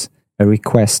place a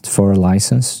request for a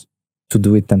license to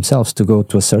do it themselves, to go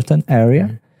to a certain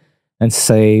area and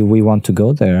say, we want to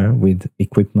go there with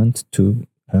equipment to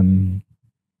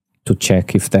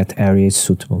check if that area is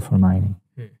suitable for mining.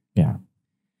 Yeah.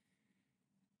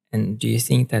 And do you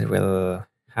think that will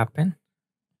happen?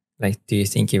 Like, do you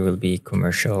think it will be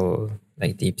commercial,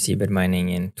 like deep seabed mining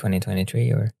in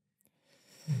 2023 or?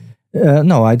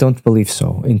 No, I don't believe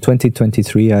so. In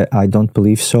 2023, I don't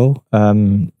believe so.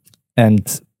 And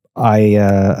I,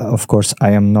 of course,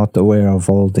 I am not aware of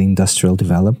all the industrial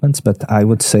developments, but I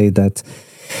would say that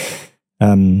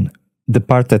the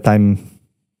part that I'm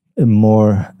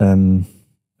more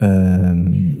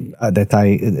that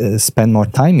I spend more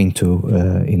time into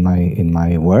in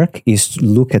my work is to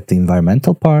look at the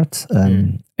environmental part,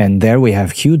 and there we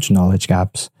have huge knowledge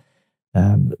gaps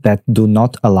that do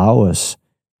not allow us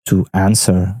to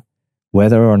answer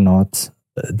whether or not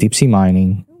deep sea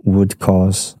mining would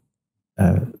cause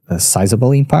a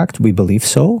sizable impact. We believe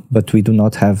so, but we do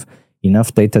not have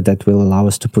enough data that will allow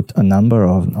us to put a number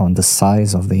on the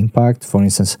size of the impact. For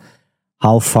instance,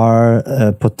 how far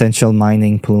a potential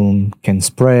mining plume can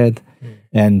spread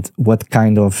and what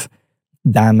kind of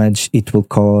damage it will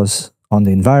cause on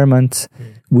the environment.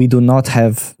 We do not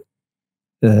have,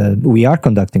 we are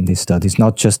conducting these studies,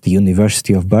 not just the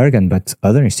University of Bergen, but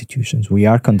other institutions. We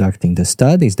are conducting the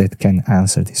studies that can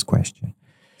answer this question.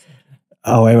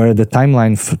 However, the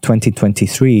timeline for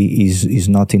 2023 is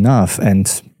not enough. And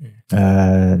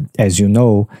as you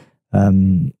know,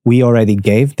 we already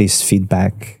gave this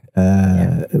feedback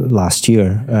last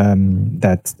year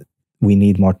that we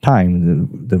need more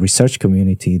time. The research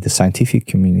community, the scientific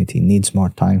community needs more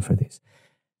time for this.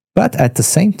 But at the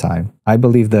same time, I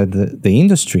believe that the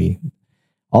industry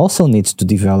also needs to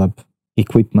develop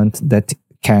equipment that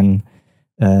can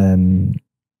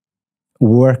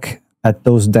work at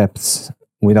those depths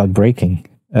without breaking,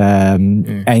 and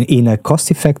in a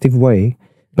cost-effective way,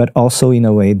 but also in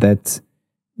a way that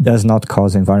does not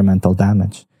cause environmental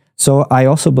damage. So I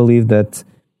also believe that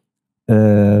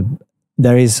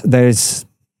there's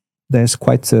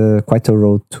quite a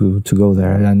road to go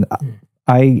there, and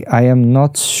I am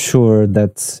not sure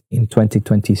that in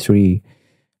 2023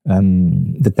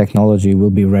 the technology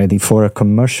will be ready for a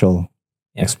commercial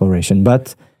exploration,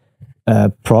 but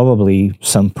probably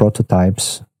some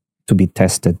prototypes to be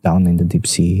tested down in the deep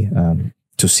sea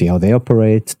to see how they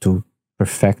operate, to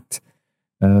perfect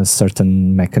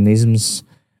certain mechanisms.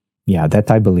 Yeah, that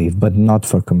I believe, but not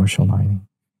for commercial mining.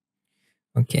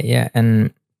 Okay, yeah,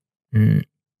 and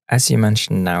as you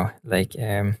mentioned now, like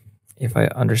if I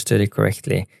understood it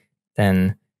correctly,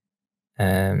 then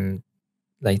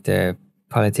like the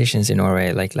politicians in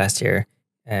Norway, like last year,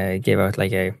 gave out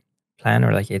like a plan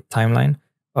or like a timeline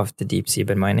of the deep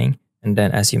seabed mining, and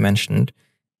then as you mentioned,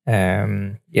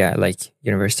 like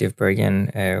University of Bergen,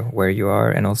 where you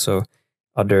are, and also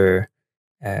other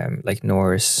like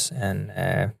NORS and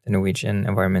the Norwegian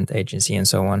Environment Agency and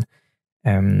so on,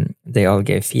 they all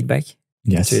gave feedback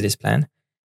to this plan.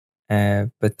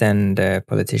 But then the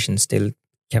politicians still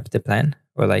kept the plan,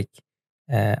 or like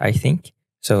I think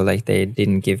so. Like they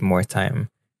didn't give more time,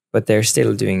 but they're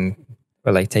still doing,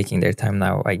 or like taking their time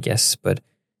now, I guess. But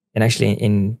and actually,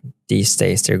 in these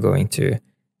days, they're going to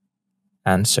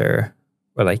answer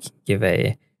or like give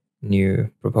a new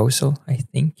proposal, I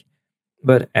think.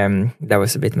 But that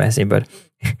was a bit messy. But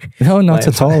no, not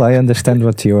at all. I understand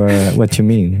what you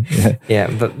mean.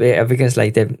 but because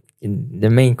like the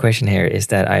main question here is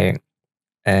that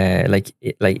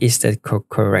is that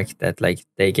correct that like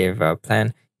they gave a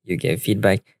plan, you gave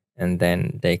feedback, and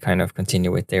then they kind of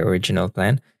continue with their original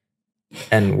plan,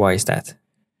 and why is that?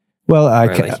 Well,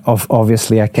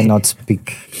 obviously I cannot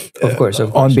speak of course.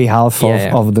 on behalf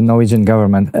of the Norwegian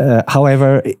government.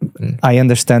 However, I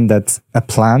understand that a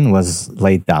plan was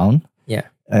laid down,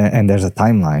 and there's a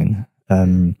timeline.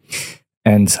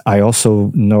 And I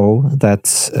also know that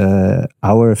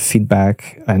our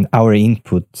feedback and our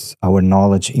input, our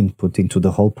knowledge input into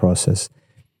the whole process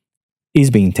is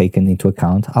being taken into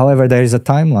account. However, there is a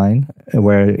timeline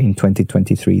where in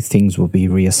 2023 things will be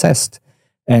reassessed.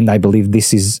 And I believe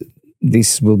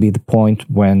this will be the point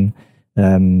when,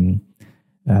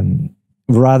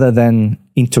 rather than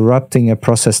interrupting a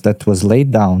process that was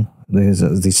laid down, there's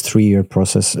this 3-year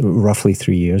process, roughly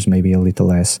 3 years, maybe a little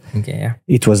less. Okay, yeah.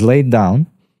 It was laid down,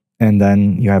 and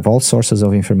then you have all sources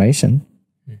of information.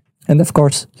 And of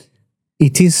course,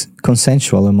 it is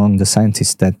consensual among the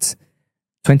scientists that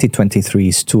 2023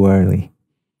 is too early.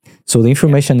 So the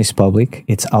information is public,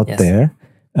 it's out there,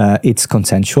 it's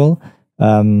consensual.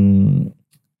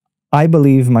 I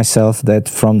believe myself that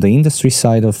from the industry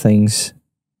side of things,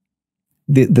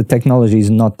 the technology is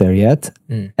not there yet,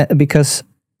 because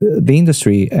the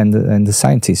industry and the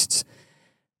scientists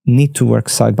need to work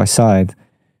side by side,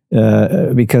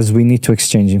 because we need to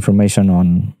exchange information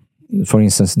on, for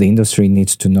instance, the industry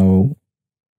needs to know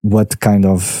what kind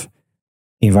of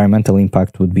environmental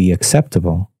impact would be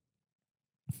acceptable.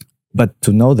 But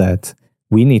to know that,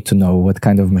 we need to know what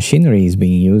kind of machinery is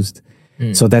being used,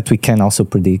 so that we can also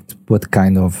predict what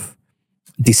kind of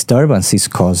disturbance is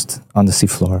caused on the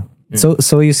seafloor.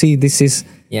 So you see, this is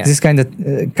kind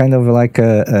of like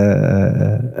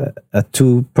a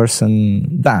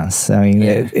two-person dance. I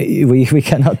mean, we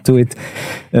cannot do it.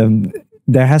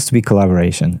 There has to be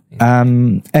collaboration,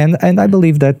 and I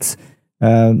believe that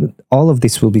all of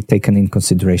this will be taken in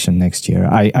consideration next year.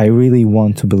 I really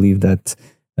want to believe that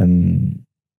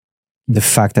the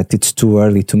fact that it's too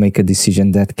early to make a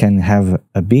decision that can have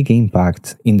a big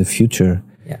impact in the future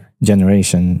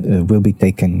generation will be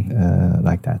taken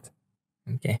like that.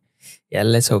 Okay. Yeah,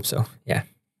 let's hope so. Yeah.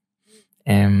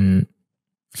 And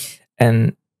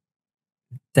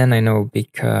then I know,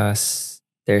 because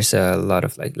there's a lot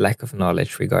of lack of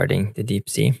knowledge regarding the deep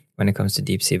sea when it comes to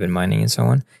deep seabed mining and so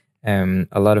on.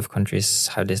 A lot of countries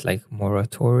have this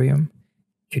moratorium.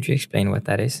 Could you explain what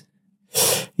that is?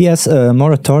 Yes,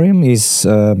 moratorium is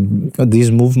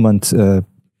this movement.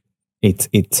 It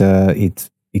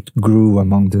grew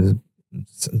among the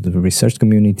research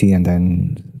community, and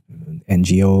then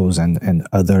NGOs and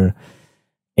other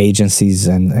agencies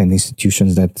and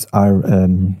institutions that are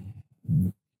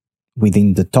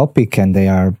within the topic, and they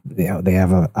have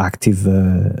an active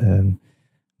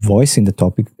voice in the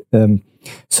topic,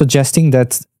 suggesting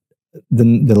that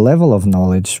the level of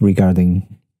knowledge regarding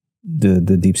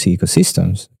the deep sea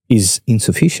ecosystems is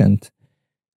insufficient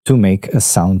to make a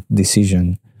sound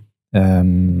decision.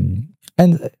 And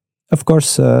of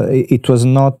course, it was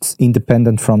not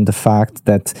independent from the fact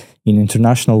that in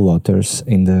international waters,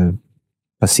 in the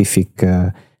Pacific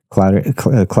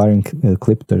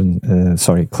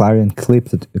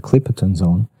Clarion-Clipperton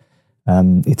zone,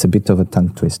 it's a bit of a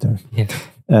tongue twister. Yeah.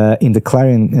 In the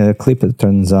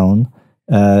Clarion-Clipperton zone,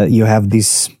 you have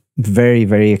this very,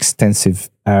 very extensive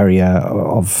area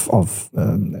of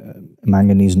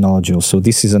manganese nodules. So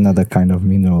this is another kind of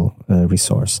mineral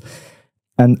resource.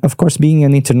 And of course, being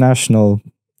an international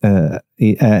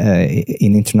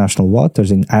in international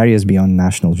waters, in areas beyond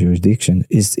national jurisdiction,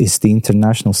 is the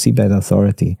International Seabed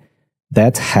Authority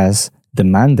that has the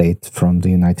mandate from the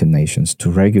United Nations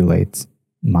to regulate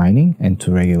mining and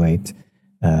to regulate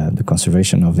the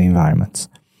conservation of the environments.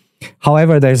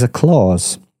 However, there's a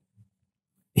clause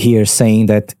here saying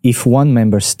that if one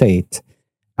member state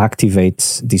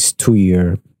activates this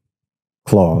 2-year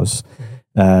clause,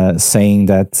 saying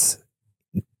that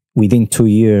within 2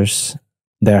 years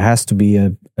there has to be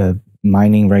a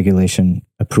mining regulation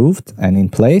approved and in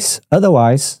place,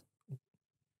 otherwise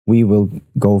we will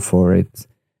go for it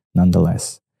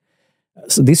nonetheless.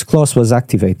 So this clause was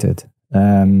activated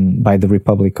by the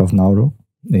Republic of Nauru.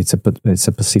 It's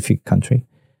a Pacific country,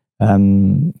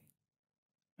 and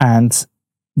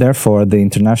therefore the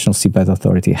International Seabed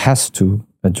Authority has to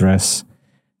address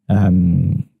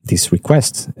this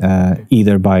request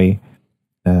either by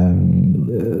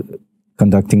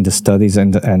conducting the studies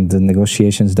and the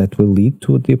negotiations that will lead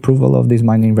to the approval of this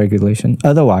mining regulation.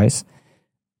 Otherwise,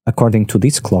 according to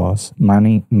this clause,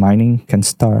 mining can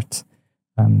start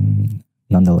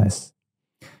nonetheless.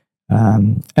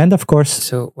 And of course...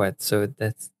 So what? So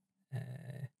that's...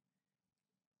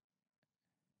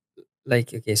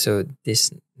 okay, so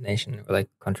this nation or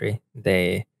country,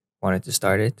 they wanted to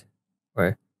start it?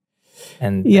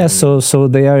 So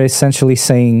they are essentially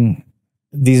saying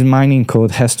this mining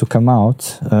code has to come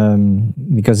out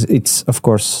because it's, of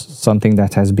course, something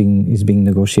that is being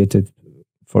negotiated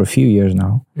for a few years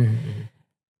now. Mm-hmm.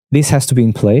 This has to be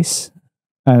in place.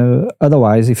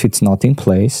 Otherwise, if it's not in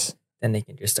place, then they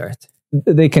can just start.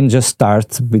 They can just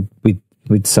start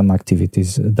with some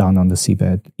activities down on the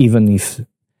seabed, even if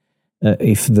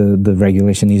the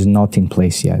regulation is not in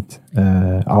place yet.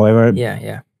 However,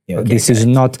 this is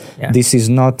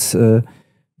not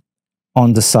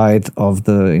on the side of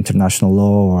the international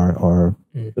law or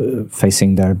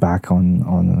facing their back on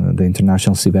the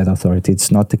International Seabed Authority.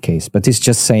 It's not the case, but it's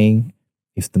just saying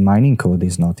if the mining code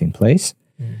is not in place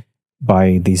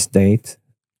by this date,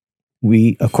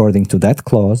 we, according to that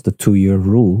clause, the 2-year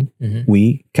rule,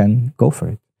 we can go for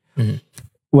it.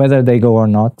 Whether they go or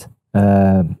not,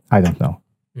 I don't know.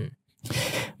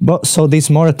 But so this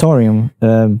moratorium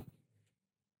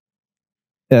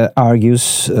argues,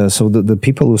 so the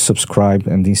people who subscribe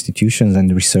and the institutions and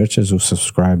the researchers who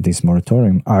subscribe this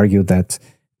moratorium argue that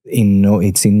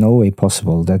it's in no way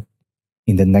possible that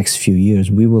in the next few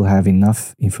years we will have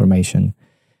enough information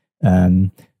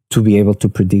to be able to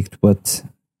predict what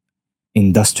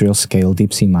industrial scale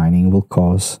deep sea mining will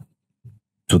cause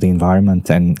to the environment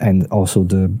and also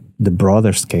the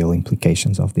broader scale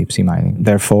implications of deep sea mining.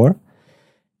 Therefore,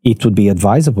 it would be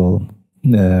advisable,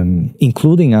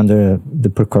 including under the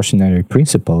precautionary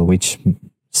principle, which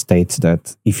states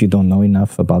that if you don't know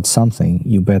enough about something,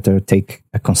 you better take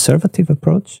a conservative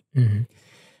approach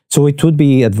So it would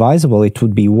be advisable, it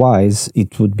would be wise,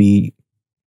 it would be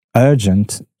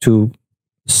urgent to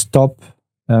stop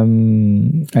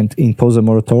and impose a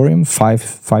moratorium,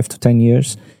 5 to 10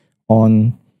 years,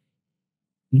 on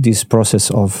this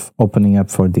process of opening up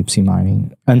for deep sea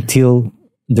mining until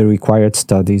the required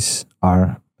studies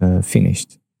are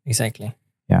finished. Exactly.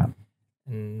 Yeah.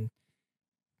 And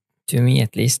to me,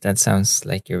 at least, that sounds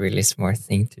like a really smart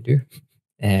thing to do,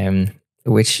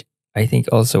 which I think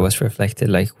also was reflected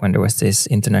like when there was this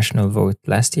international vote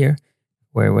last year,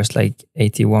 where it was like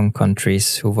 81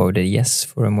 countries who voted yes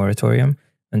for a moratorium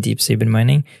on deep seabed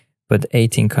mining, but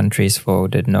 18 countries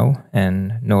voted no,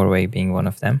 and Norway being one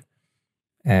of them.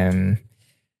 I'm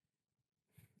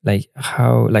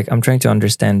trying to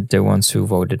understand the ones who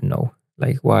voted no.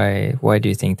 Like, why do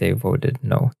you think they voted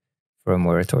no for a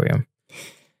moratorium?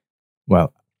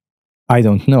 Well, I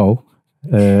don't know.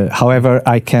 However,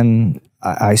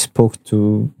 I spoke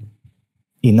to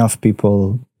enough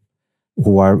people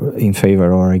who are in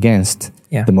favor or against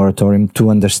the moratorium to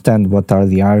understand what are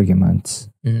the arguments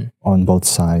on both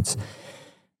sides.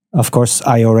 Of course,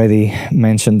 I already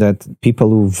mentioned that people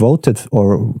who voted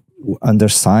or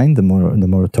undersigned the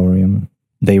moratorium,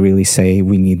 they really say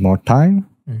we need more time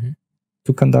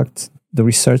to conduct the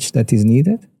research that is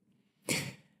needed.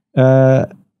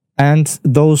 And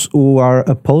those who are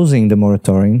opposing the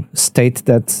moratorium state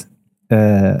that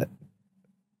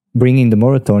bringing the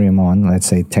moratorium on, let's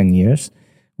say 10 years,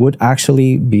 would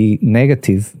actually be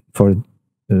negative for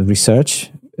research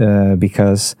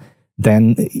because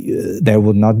then there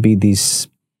would not be this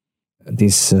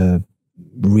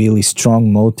really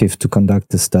strong motive to conduct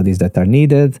the studies that are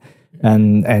needed,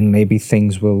 and maybe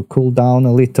things will cool down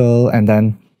a little. And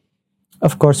then,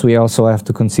 of course, we also have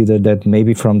to consider that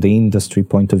maybe from the industry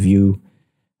point of view,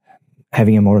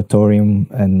 having a moratorium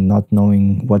and not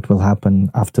knowing what will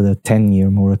happen after the 10-year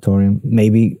moratorium,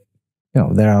 maybe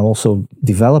there are also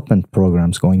development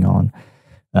programs going on.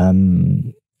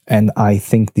 And I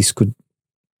think this could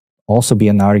also be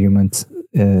an argument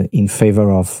in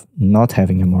favor of not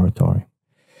having a moratorium.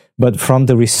 But from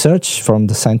the research, from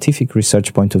the scientific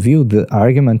research point of view, the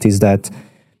argument is that,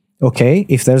 okay,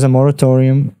 if there's a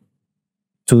moratorium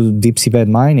to deep seabed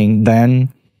mining, then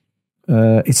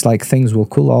it's like things will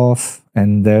cool off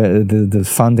and the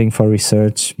funding for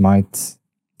research might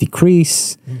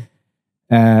decrease.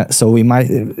 So we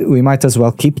might as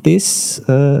well keep this,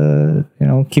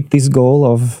 keep this goal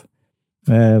of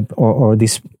or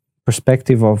this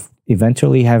perspective of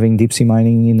eventually having deep sea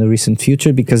mining in the recent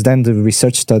future, because then the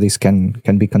research studies can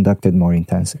be conducted more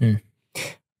intensively.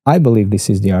 I believe this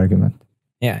is the argument.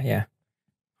 Yeah.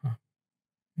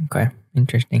 Okay,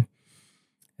 interesting.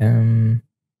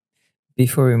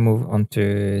 Before we move on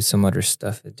to some other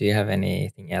stuff, do you have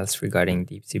anything else regarding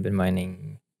deep seabed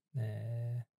mining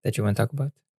that you want to talk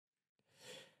about?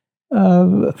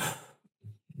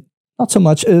 Not so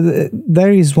much.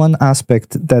 There is one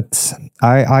aspect that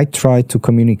I try to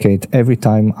communicate every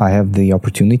time I have the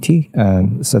opportunity,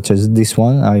 such as this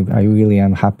one. I really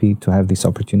am happy to have this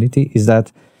opportunity, is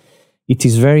that it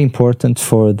is very important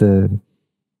for the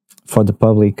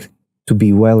public to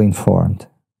be well informed.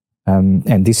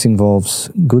 And this involves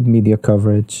good media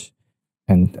coverage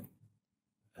and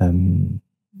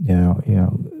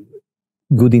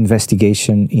good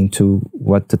investigation into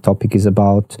what the topic is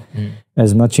about,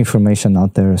 as much information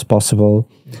out there as possible.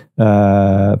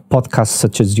 Podcasts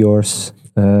such as yours,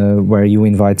 where you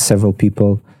invite several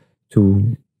people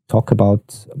to talk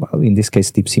about, well, in this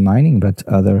case, deep sea mining, but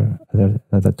other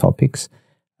topics.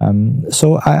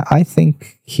 So I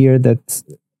think here that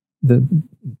the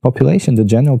population, the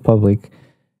general public,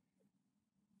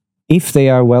 if they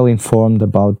are well informed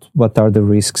about what are the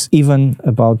risks, even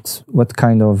about what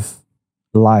kind of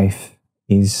life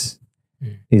is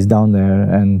down there,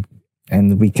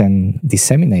 and we can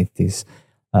disseminate this,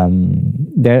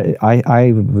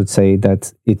 I would say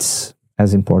that it's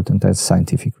as important as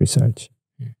scientific research.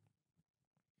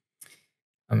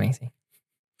 Amazing.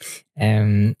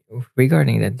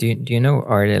 Regarding that, do you know,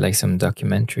 are there like some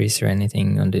documentaries or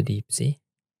anything on the deep sea?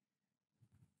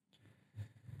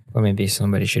 Or maybe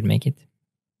somebody should make it?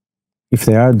 If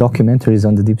there are documentaries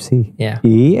on the deep sea? Yeah.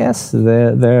 Yes,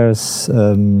 there's,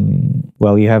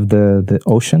 well, you have the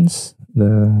oceans,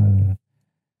 and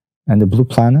the Blue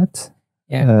Planet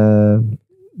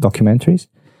documentaries.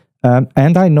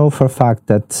 And I know for a fact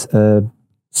that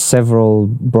several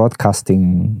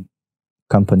broadcasting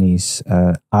companies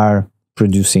are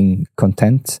producing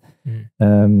content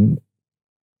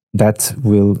that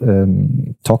will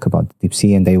talk about the deep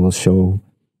sea, and they will show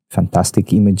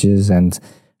fantastic images, and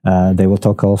they will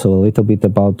talk also a little bit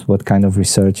about what kind of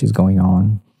research is going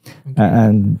on. Okay.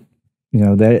 And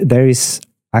there is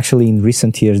actually in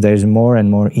recent years there's more and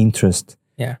more interest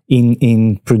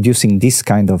in producing this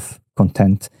kind of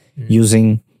content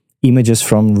using images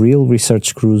from real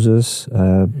research cruises.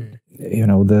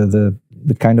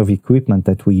 The kind of equipment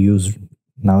that we use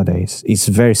nowadays is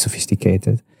very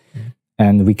sophisticated,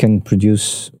 and we can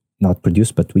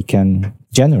but we can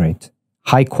generate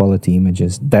high quality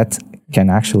images that can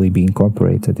actually be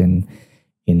incorporated in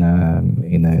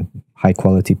a high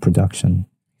quality production.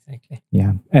 Exactly.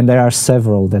 Yeah, and there are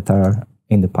several that are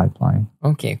in the pipeline.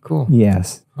 Okay, cool.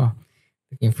 Yes. Oh,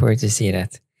 looking forward to see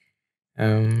that.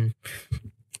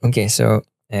 Okay, so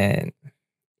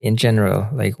in general,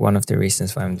 like one of the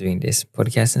reasons why I'm doing this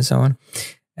podcast and so on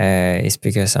is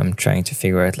because I'm trying to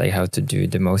figure out like how to do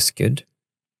the most good.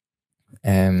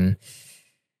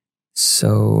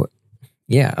 So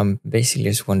yeah, I'm basically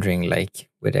just wondering, like,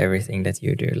 with everything that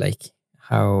you do, like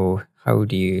how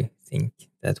do you think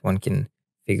that one can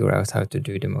figure out how to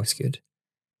do the most good?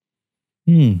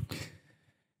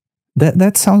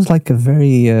 That sounds like a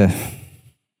very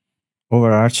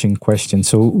overarching question.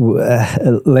 So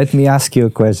let me ask you a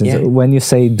question. Yeah. So when you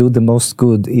say do the most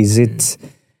good, is it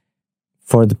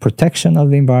for the protection of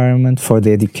the environment, for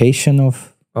the education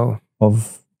of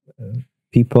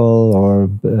people, or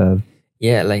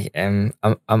yeah, like I'm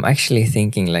actually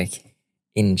thinking like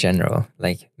in general,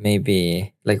 like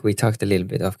maybe like we talked a little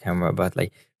bit off camera about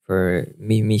like for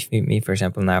me for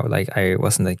example, now like I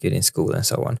wasn't that good in school and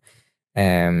so on.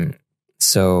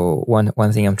 So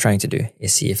one thing I'm trying to do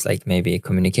is see if like maybe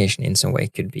communication in some way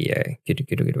could be a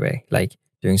good way, like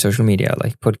doing social media,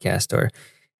 like podcast, or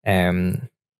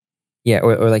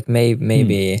or like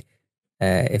maybe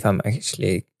if I'm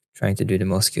actually trying to do the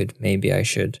most good, maybe I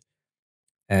should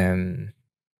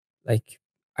like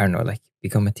I don't know, like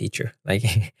become a teacher.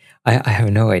 Like I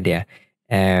have no idea.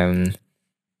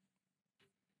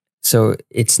 So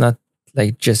it's not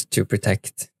like just to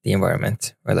protect the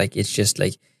environment, or like it's just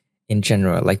like in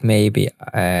general, like maybe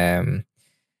like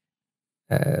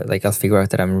I'll figure out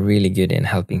that I'm really good in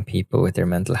helping people with their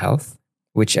mental health,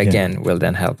 which again will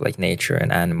then help like nature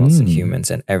and animals and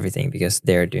humans and everything, because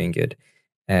they're doing good.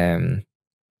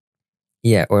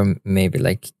 Or maybe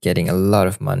like getting a lot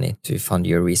of money to fund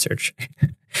your research.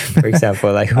 For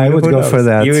example, like I would go for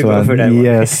that. You would go for that one.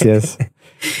 Yes.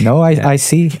 No, I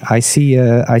see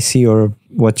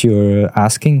what you're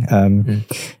asking,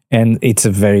 and it's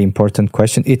a very important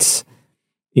question. It's,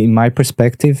 in my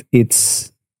perspective,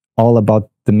 it's all about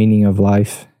the meaning of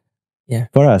life. Yeah.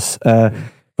 For us,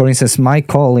 for instance, my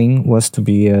calling was to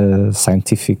be a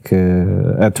scientist,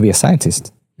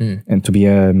 and to be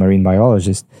a marine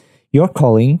biologist. Your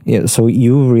calling, so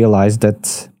you realize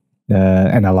that,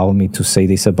 and allow me to say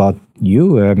this about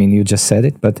you. I mean, you just said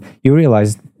it, but you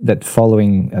realized that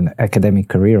following an academic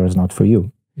career was not for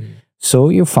you. So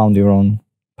you found your own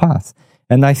path.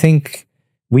 And I think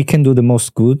we can do the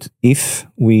most good if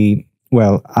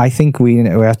I think we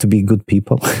have to be good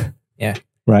people. Yeah.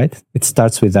 Right? It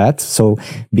starts with that. So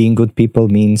being good people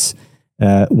means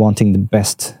wanting the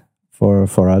best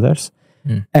for others,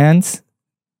 and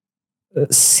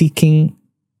seeking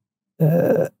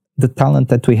the talent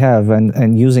that we have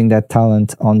and using that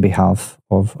talent on behalf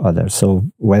of others. So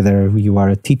whether you are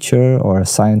a teacher or a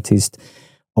scientist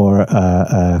or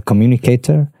a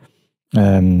communicator,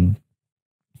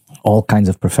 all kinds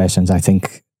of professions, I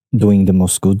think doing the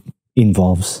most good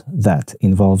involves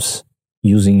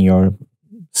using your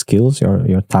skills,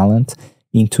 your talent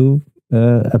into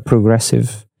a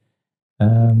progressive,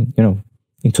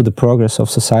 into the progress of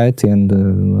society and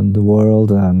the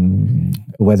world,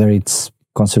 whether it's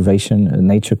conservation,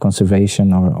 nature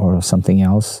conservation, or something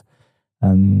else.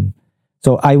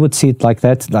 So I would see it like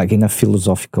that, like in a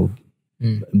philosophical,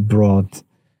 broad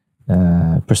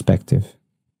perspective.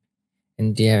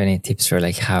 And do you have any tips for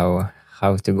like how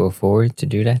to go forward to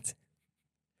do that?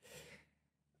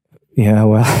 Yeah,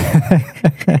 well,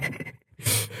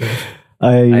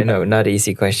 I know, not an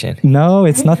easy question. No,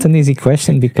 it's not an easy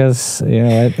question, because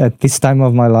at this time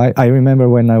of my life, I remember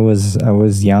when I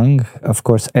was young. Of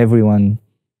course, everyone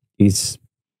is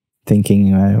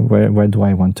thinking, where do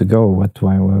I want to go? What do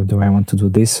I want to do?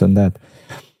 This and that.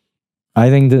 I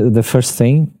think the first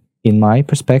thing, in my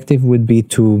perspective, would be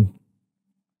to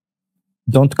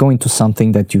don't go into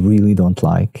something that you really don't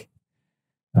like.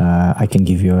 I can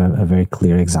give you a very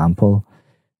clear example.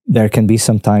 There can be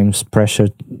sometimes pressure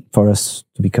for us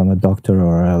to become a doctor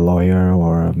or a lawyer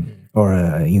or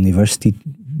a university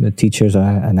teacher or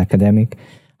an academic.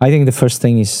 I think the first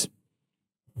thing is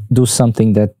do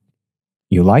something that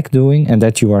you like doing and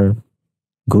that you are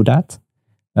good at.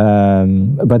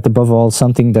 But above all,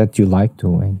 something that you like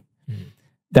doing.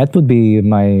 That would be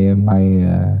my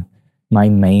my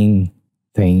main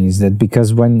thing is that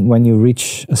because when you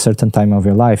reach a certain time of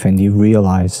your life and you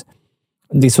realize,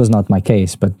 this was not my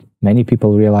case, but many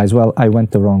people realize, well, I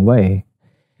went the wrong way.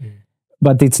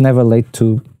 But it's never late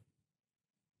to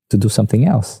do something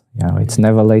else. You know, it's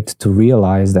never late to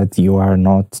realize that you are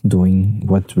not doing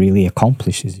what really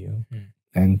accomplishes you.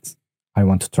 And I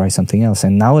want to try something else.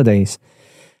 And nowadays,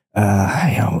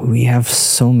 we have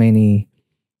so many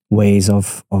ways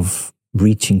of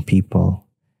reaching people,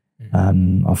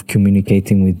 of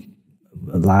communicating with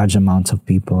large amounts of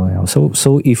people. You know.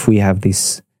 So if we have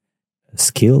this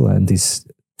skill and this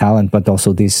talent, but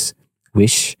also this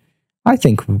wish, I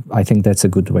think that's a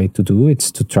good way to do it.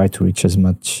 It's to try to reach as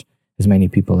many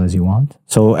people as you want.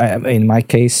 So in my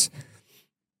case,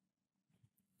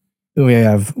 we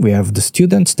have the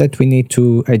students that we need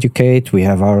to educate. We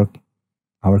have our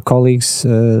colleagues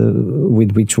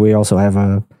with which we also have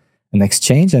an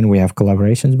exchange, and we have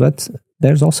collaborations. But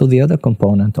there's also the other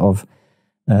component of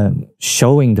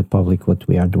showing the public what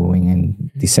we are doing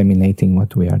and disseminating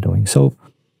what we are doing. So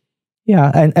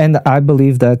yeah, and I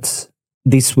believe that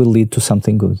this will lead to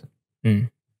something good,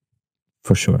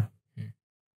 for sure.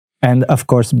 And of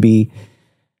course,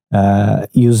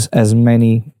 use as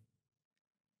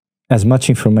much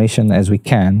information as we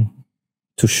can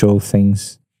to show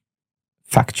things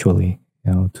factually.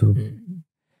 You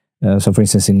know, so for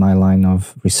instance, in my line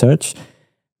of research,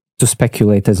 to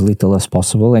speculate as little as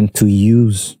possible and to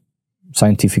use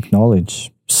scientific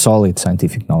knowledge, solid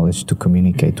scientific knowledge, to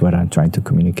communicate what I'm trying to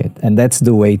communicate. And that's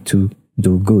the way to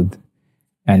do good.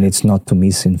 And it's not to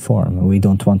misinform. We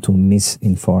don't want to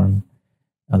misinform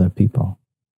other people.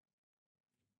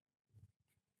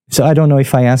 So I don't know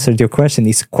if I answered your question.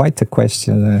 It's quite a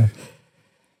question.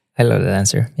 I love that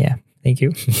answer. Yeah, thank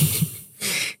you.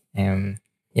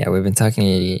 We've been talking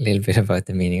a little bit about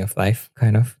the meaning of life,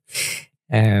 kind of.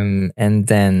 And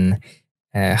then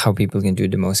how people can do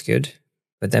the most good.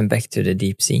 But then back to the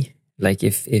deep sea. Like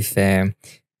if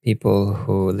people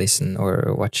who listen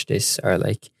or watch this are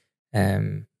like,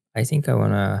 I think I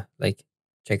want to like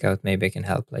check out, maybe I can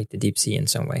help like the deep sea in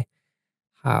some way.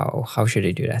 How should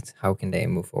they do that? How can they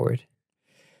move forward?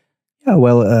 Yeah,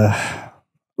 well,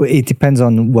 it depends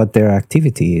on what their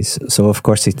activity is. So of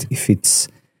course, if it's,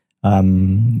 I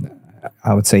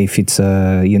would say if it's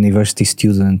a university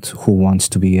student who wants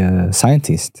to be a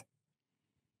scientist,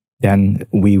 then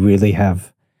we really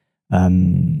have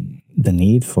the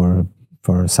need for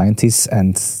scientists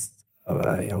and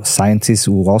scientists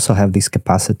who also have this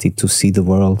capacity to see the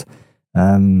world,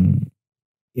 a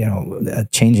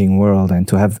changing world, and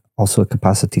to have also a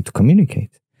capacity to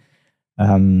communicate.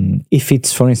 If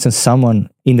it's, for instance, someone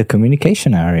in the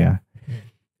communication area,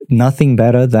 nothing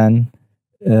better than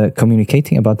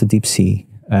communicating about the deep sea,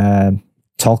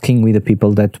 talking with the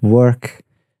people that work,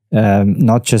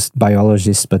 not just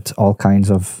biologists, but all kinds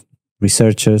of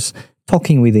researchers,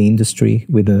 talking with the industry,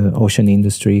 with the ocean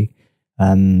industry,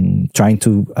 trying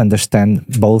to understand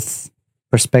both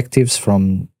perspectives,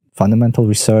 from fundamental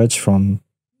research, from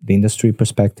the industry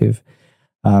perspective,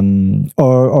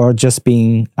 or just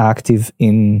being active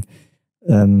in,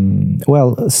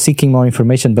 seeking more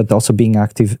information, but also being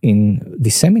active in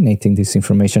disseminating this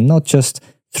information, not just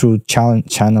through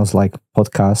channels like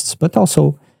podcasts, but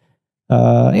also,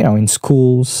 in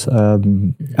schools,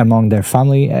 among their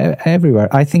family, everywhere.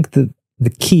 I think the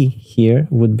key here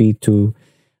would be to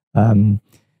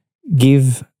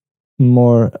give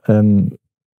more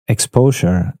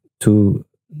exposure to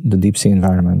the deep sea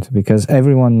environment, because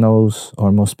everyone knows,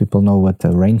 or most people know, what the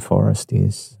rainforest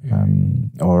is,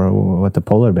 or what the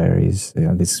polar bear is.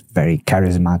 These very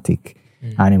charismatic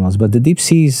animals. But the deep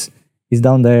sea is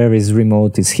down there, is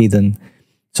remote, is hidden.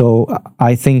 So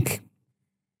I think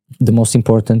the most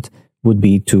important would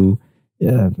be to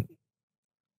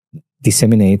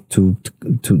disseminate, to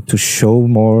show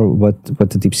more what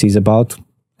the deep sea is about,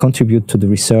 contribute to the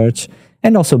research,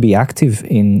 and also be active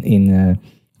in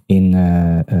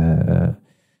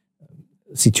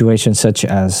situations such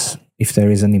as if there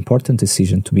is an important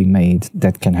decision to be made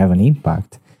that can have an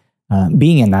impact.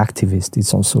 Being an activist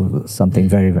is also something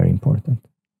very, very important.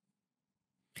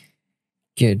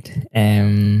 Good.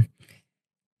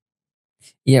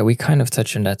 We kind of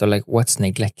touched on that, or like what's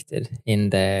neglected in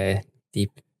the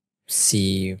deep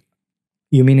sea.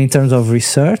 You mean in terms of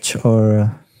research,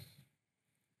 or?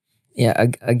 Yeah,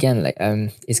 again, like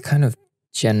it's kind of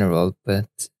general, but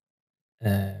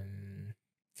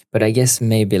I guess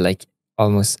maybe like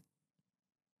almost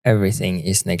everything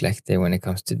is neglected when it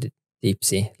comes to the deep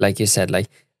sea. Like you said, like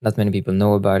not many people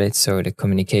know about it, so the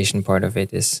communication part of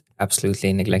it is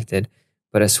absolutely neglected.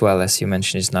 But as well, as you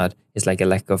mentioned, it's like a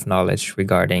lack of knowledge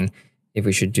regarding if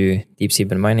we should do deep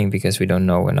seabed mining because we don't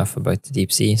know enough about the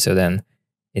deep sea. So then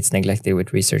it's neglected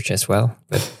with research as well.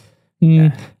 But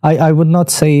I would not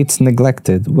say it's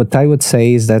neglected. What I would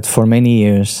say is that for many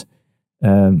years,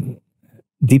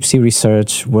 deep sea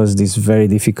research was this very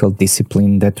difficult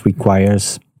discipline that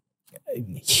requires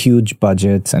huge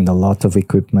budgets and a lot of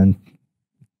equipment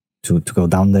to go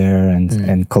down there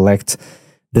and collect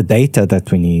the data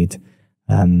that we need.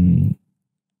 And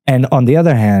on the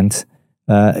other hand,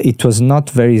 it was not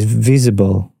very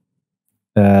visible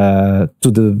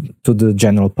to the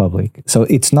general public. So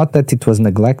it's not that it was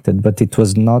neglected, but it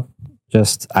was not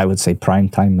just, I would say, prime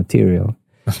time material.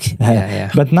 Okay.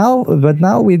 Yeah. But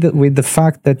now with the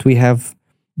fact that we have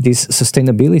this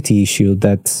sustainability issue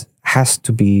that has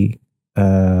to be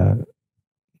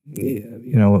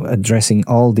addressing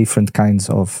all different kinds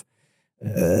of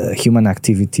human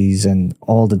activities and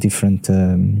all the different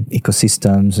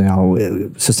ecosystems,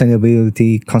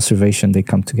 sustainability, conservation, they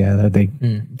come together.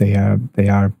 They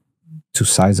are two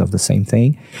sides of the same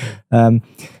thing.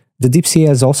 The deep sea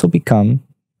has also become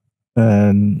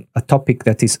a topic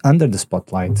that is under the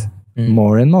spotlight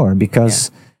more and more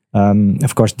because,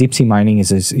 of course, deep sea mining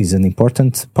is an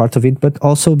important part of it, but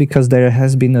also because there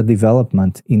has been a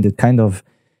development in the kind of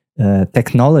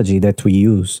technology that we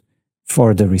use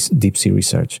for the deep sea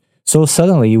research. So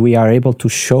suddenly we are able to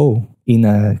show in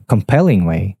a compelling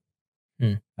way,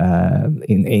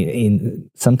 in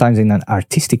sometimes in an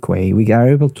artistic way, we are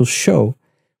able to show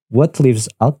what lives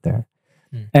out there,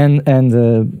 and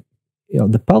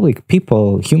the public,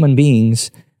 people, human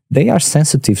beings, they are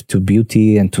sensitive to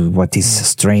beauty and to what is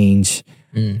strange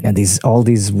and all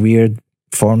these weird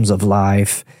forms of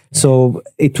life. So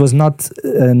it was not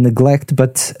neglect,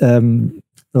 but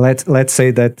let's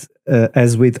say that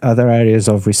as with other areas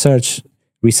of research,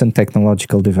 recent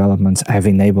technological developments have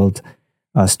enabled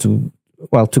us to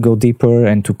go deeper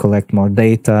and to collect more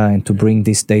data and to bring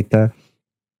this data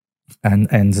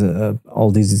and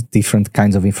all these different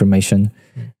kinds of information,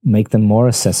 make them more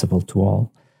accessible to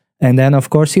all. And then, of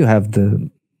course, you have the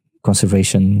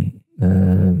conservation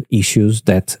issues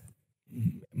that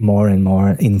more and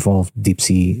more involve deep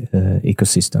sea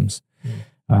ecosystems.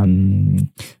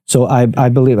 So I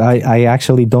believe I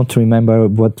actually don't remember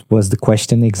what was the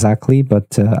question exactly,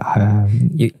 but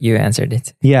you answered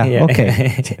it. Yeah.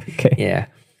 Okay. Okay. Yeah.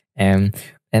 And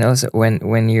also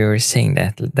when you're saying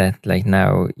that like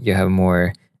now you have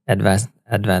more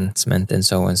advancement and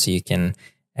so on, so you can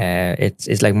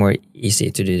it's like more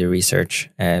easy to do the research.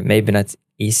 Maybe not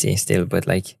easy still, but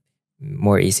like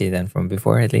more easy than from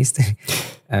before at least.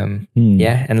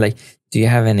 Yeah. And like, do you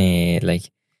have any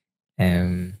like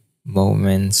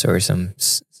moments or some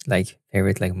like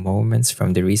favorite like moments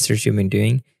from the research you've been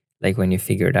doing, like when you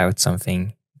figured out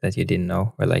something that you didn't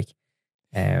know, or like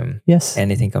yes,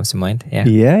 anything comes to mind?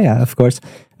 Yeah, of course.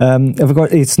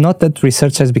 It's not that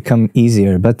research has become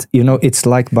easier, but it's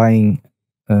like buying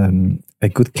a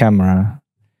good camera.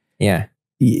 Yeah,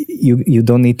 you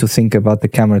don't need to think about the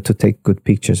camera to take good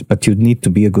pictures, but you need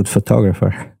to be a good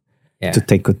photographer to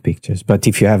take good pictures. But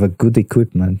if you have a good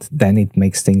equipment, then it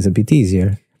makes things a bit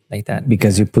easier. Like that,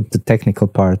 because you put the technical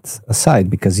part aside,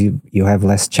 because you have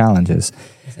less challenges.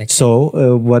 Exactly.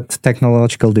 So what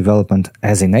technological development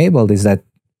has enabled is that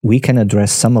we can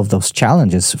address some of those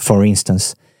challenges. For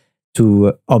instance,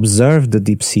 to observe the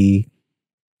deep sea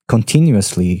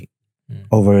continuously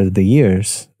over the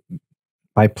years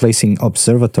by placing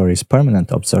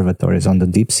permanent observatories on the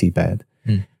deep sea bed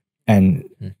and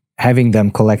having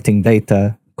them collecting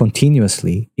data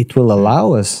continuously, it will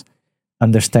allow us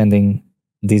understanding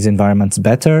these environments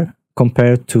better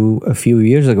compared to a few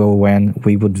years ago when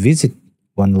we would visit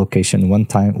one location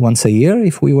once a year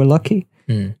if we were lucky,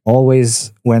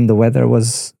 always when the weather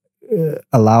was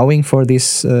allowing for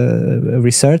this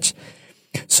research.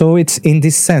 So it's in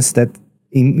this sense that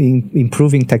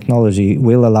improving technology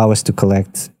will allow us to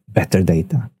collect better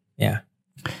data. Yeah.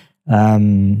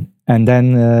 And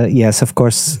then, yes, of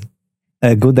course,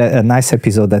 a nice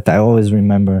episode that I always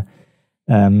remember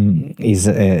is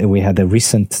we had a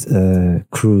recent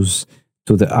cruise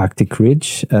to the Arctic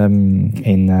Ridge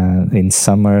in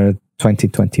summer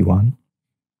 2021.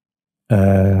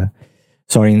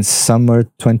 In summer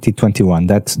 2021,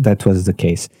 that was the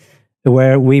case,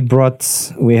 where we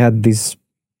had this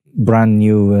brand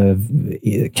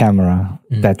new camera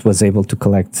that was able to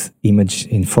collect image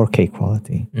in 4K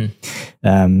quality.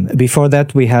 Before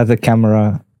that, we had a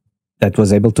camera that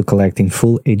was able to collect in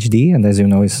full HD, and as you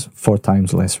know, is 4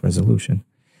 times less resolution.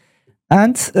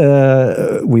 And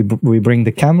we bring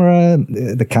the camera.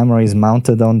 The camera is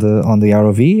mounted on the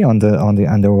ROV, on the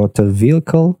underwater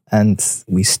vehicle, and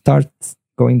we start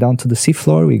going down to the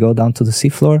seafloor. We go down to the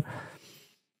seafloor,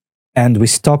 And we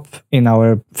stopped in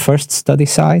our first study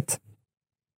site.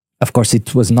 Of course,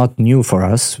 it was not new for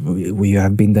us. We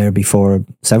have been there before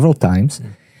several times.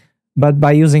 But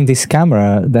by using this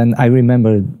camera, then I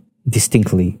remember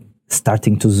distinctly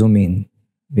starting to zoom in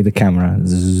with the camera,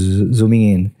 zooming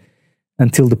in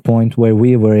until the point where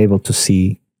we were able to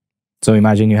see. So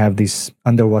imagine you have this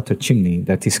underwater chimney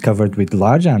that is covered with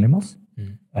large animals,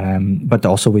 but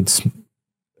also with,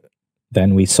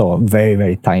 then we saw very,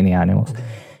 very tiny animals.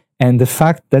 And the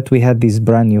fact that we had this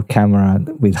brand new camera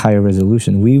with higher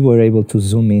resolution, we were able to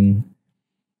zoom in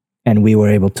and we were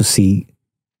able to see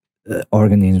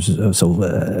organisms,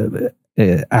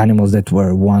 animals that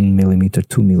were 1 millimeter,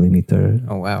 2 millimeter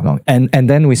long. And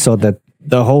then we saw that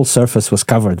the whole surface was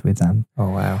covered with them. Oh,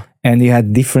 wow. And you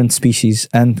had different species,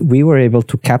 and we were able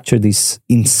to capture this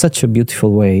in such a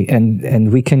beautiful way.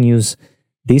 And we can use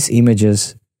these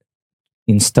images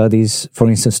in studies, for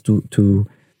instance, to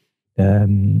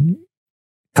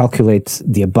calculate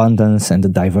the abundance and the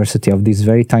diversity of these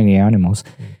very tiny animals.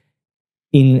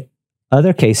 In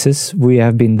other cases, we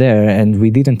have been there and we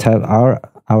didn't have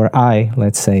our eye,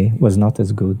 let's say, was not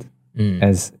as good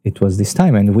as it was this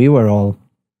time. And we were all,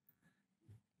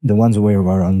 the ones who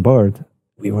were on board,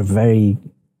 we were very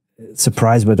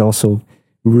surprised, but also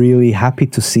really happy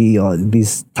to see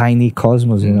these tiny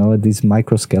cosmos, at this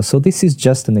micro scale. So this is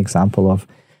just an example of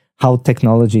how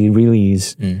technology really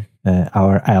is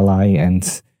our ally,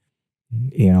 and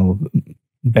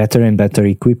better and better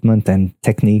equipment and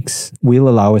techniques will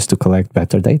allow us to collect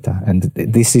better data. And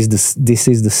this is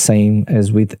the same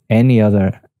as with any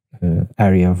other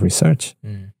area of research.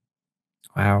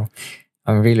 Wow,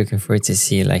 I'm really looking forward to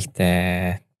see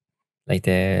the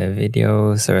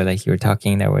videos, or like you were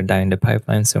talking that were down the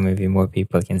pipeline, so maybe more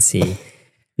people can see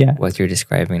what you're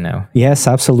describing now. Yes,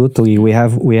 absolutely. We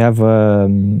have a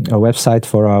website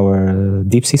for our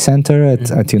Deep Sea Center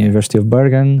at University of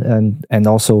Bergen, and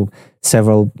also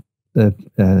several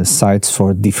sites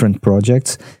for different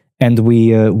projects. And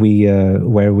we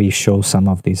where we show some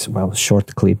of these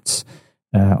short clips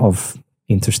of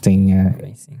interesting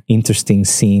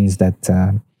scenes that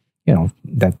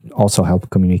that also help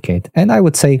communicate. And I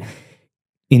would say,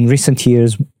 in recent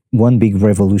years, one big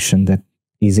revolution that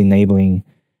is enabling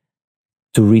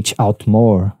to reach out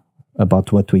more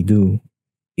about what we do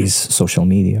is social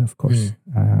media, of course.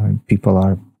 People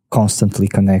are constantly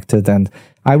connected. And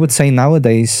I would say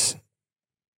nowadays,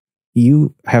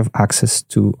 you have access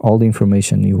to all the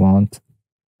information you want,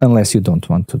 unless you don't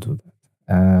want to do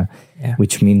that.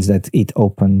 Which means that it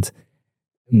opened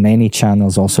many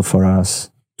channels also for us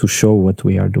to show what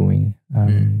we are doing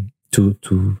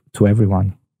to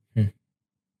everyone.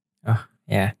 Oh,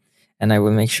 yeah. And I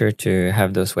will make sure to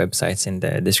have those websites in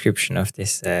the description of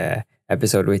this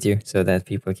episode with you, so that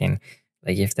people can,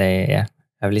 if they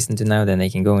have listened to now, then they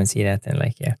can go and see that and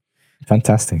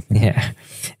Fantastic. Yeah.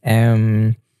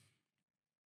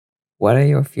 What are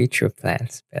your future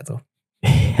plans, Pedro?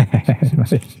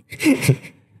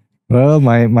 Well,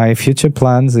 my future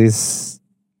plans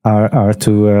are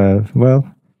to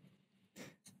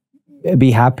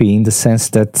be happy in the sense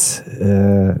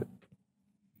that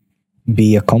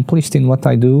be accomplished in what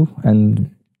I do and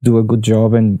do a good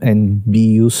job and be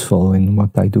useful in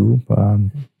what I do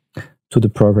to the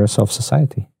progress of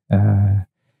society. And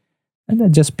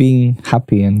then just being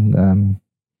happy and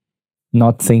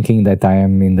not thinking that I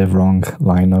am in the wrong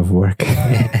line of work.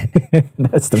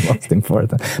 That's the most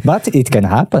important. But it can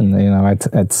happen,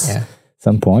 at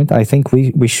some point. I think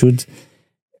we should,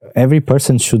 every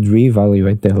person should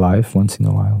reevaluate their life once in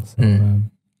a while. So,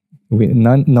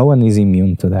 no one is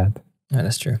immune to that. Oh,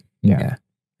 that's true. Yeah.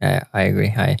 I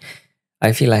agree.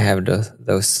 I feel I have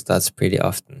those thoughts pretty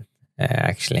often,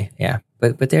 actually. Yeah,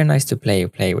 but they're nice to play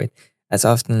with. As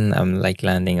often I'm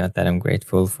landing on that I'm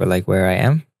grateful for where I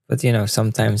am. But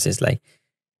sometimes it's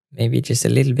maybe just a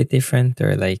little bit different,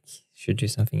 or should do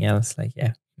something else.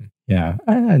 Yeah,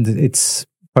 and it's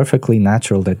perfectly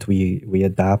natural that we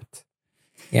adapt.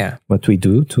 What we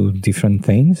do to different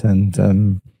things,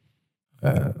 and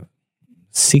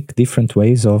seek different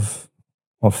ways of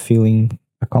feeling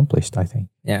accomplished, I think.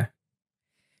 Yeah.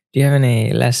 Do you have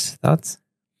any last thoughts?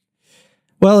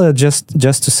 Well, just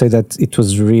to say that it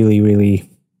was really, really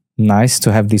nice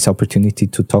to have this opportunity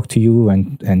to talk to you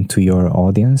and to your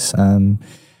audience, and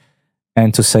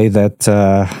to say that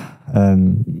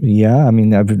I'm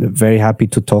very happy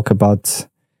to talk about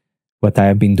what I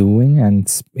have been doing, and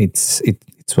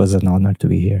it was an honor to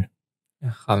be here.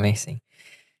 Oh, amazing.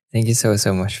 Thank you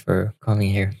so much for coming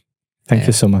here. Thank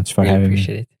you so much for having me.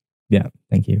 Appreciate it. Yeah.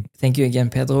 Thank you. Thank you again,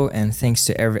 Pedro, and thanks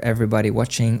to everybody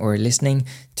watching or listening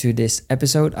to this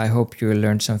episode. I hope you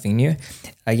learned something new.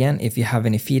 Again, if you have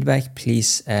any feedback,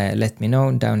 please let me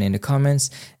know down in the comments.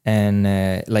 And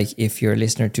like if you're a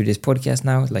listener to this podcast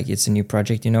now, like it's a new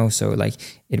project, so like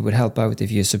it would help out if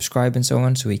you subscribe and so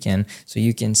on, so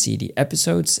you can see the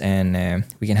episodes, and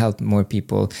we can help more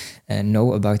people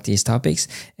know about these topics.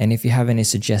 And if you have any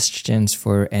suggestions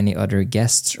for any other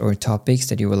guests or topics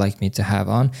that you would like me to have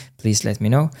on, please let me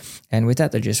know. And with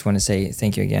that, I just want to say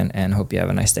thank you again and hope you have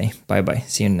a nice day. Bye bye.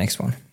 See you in the next one.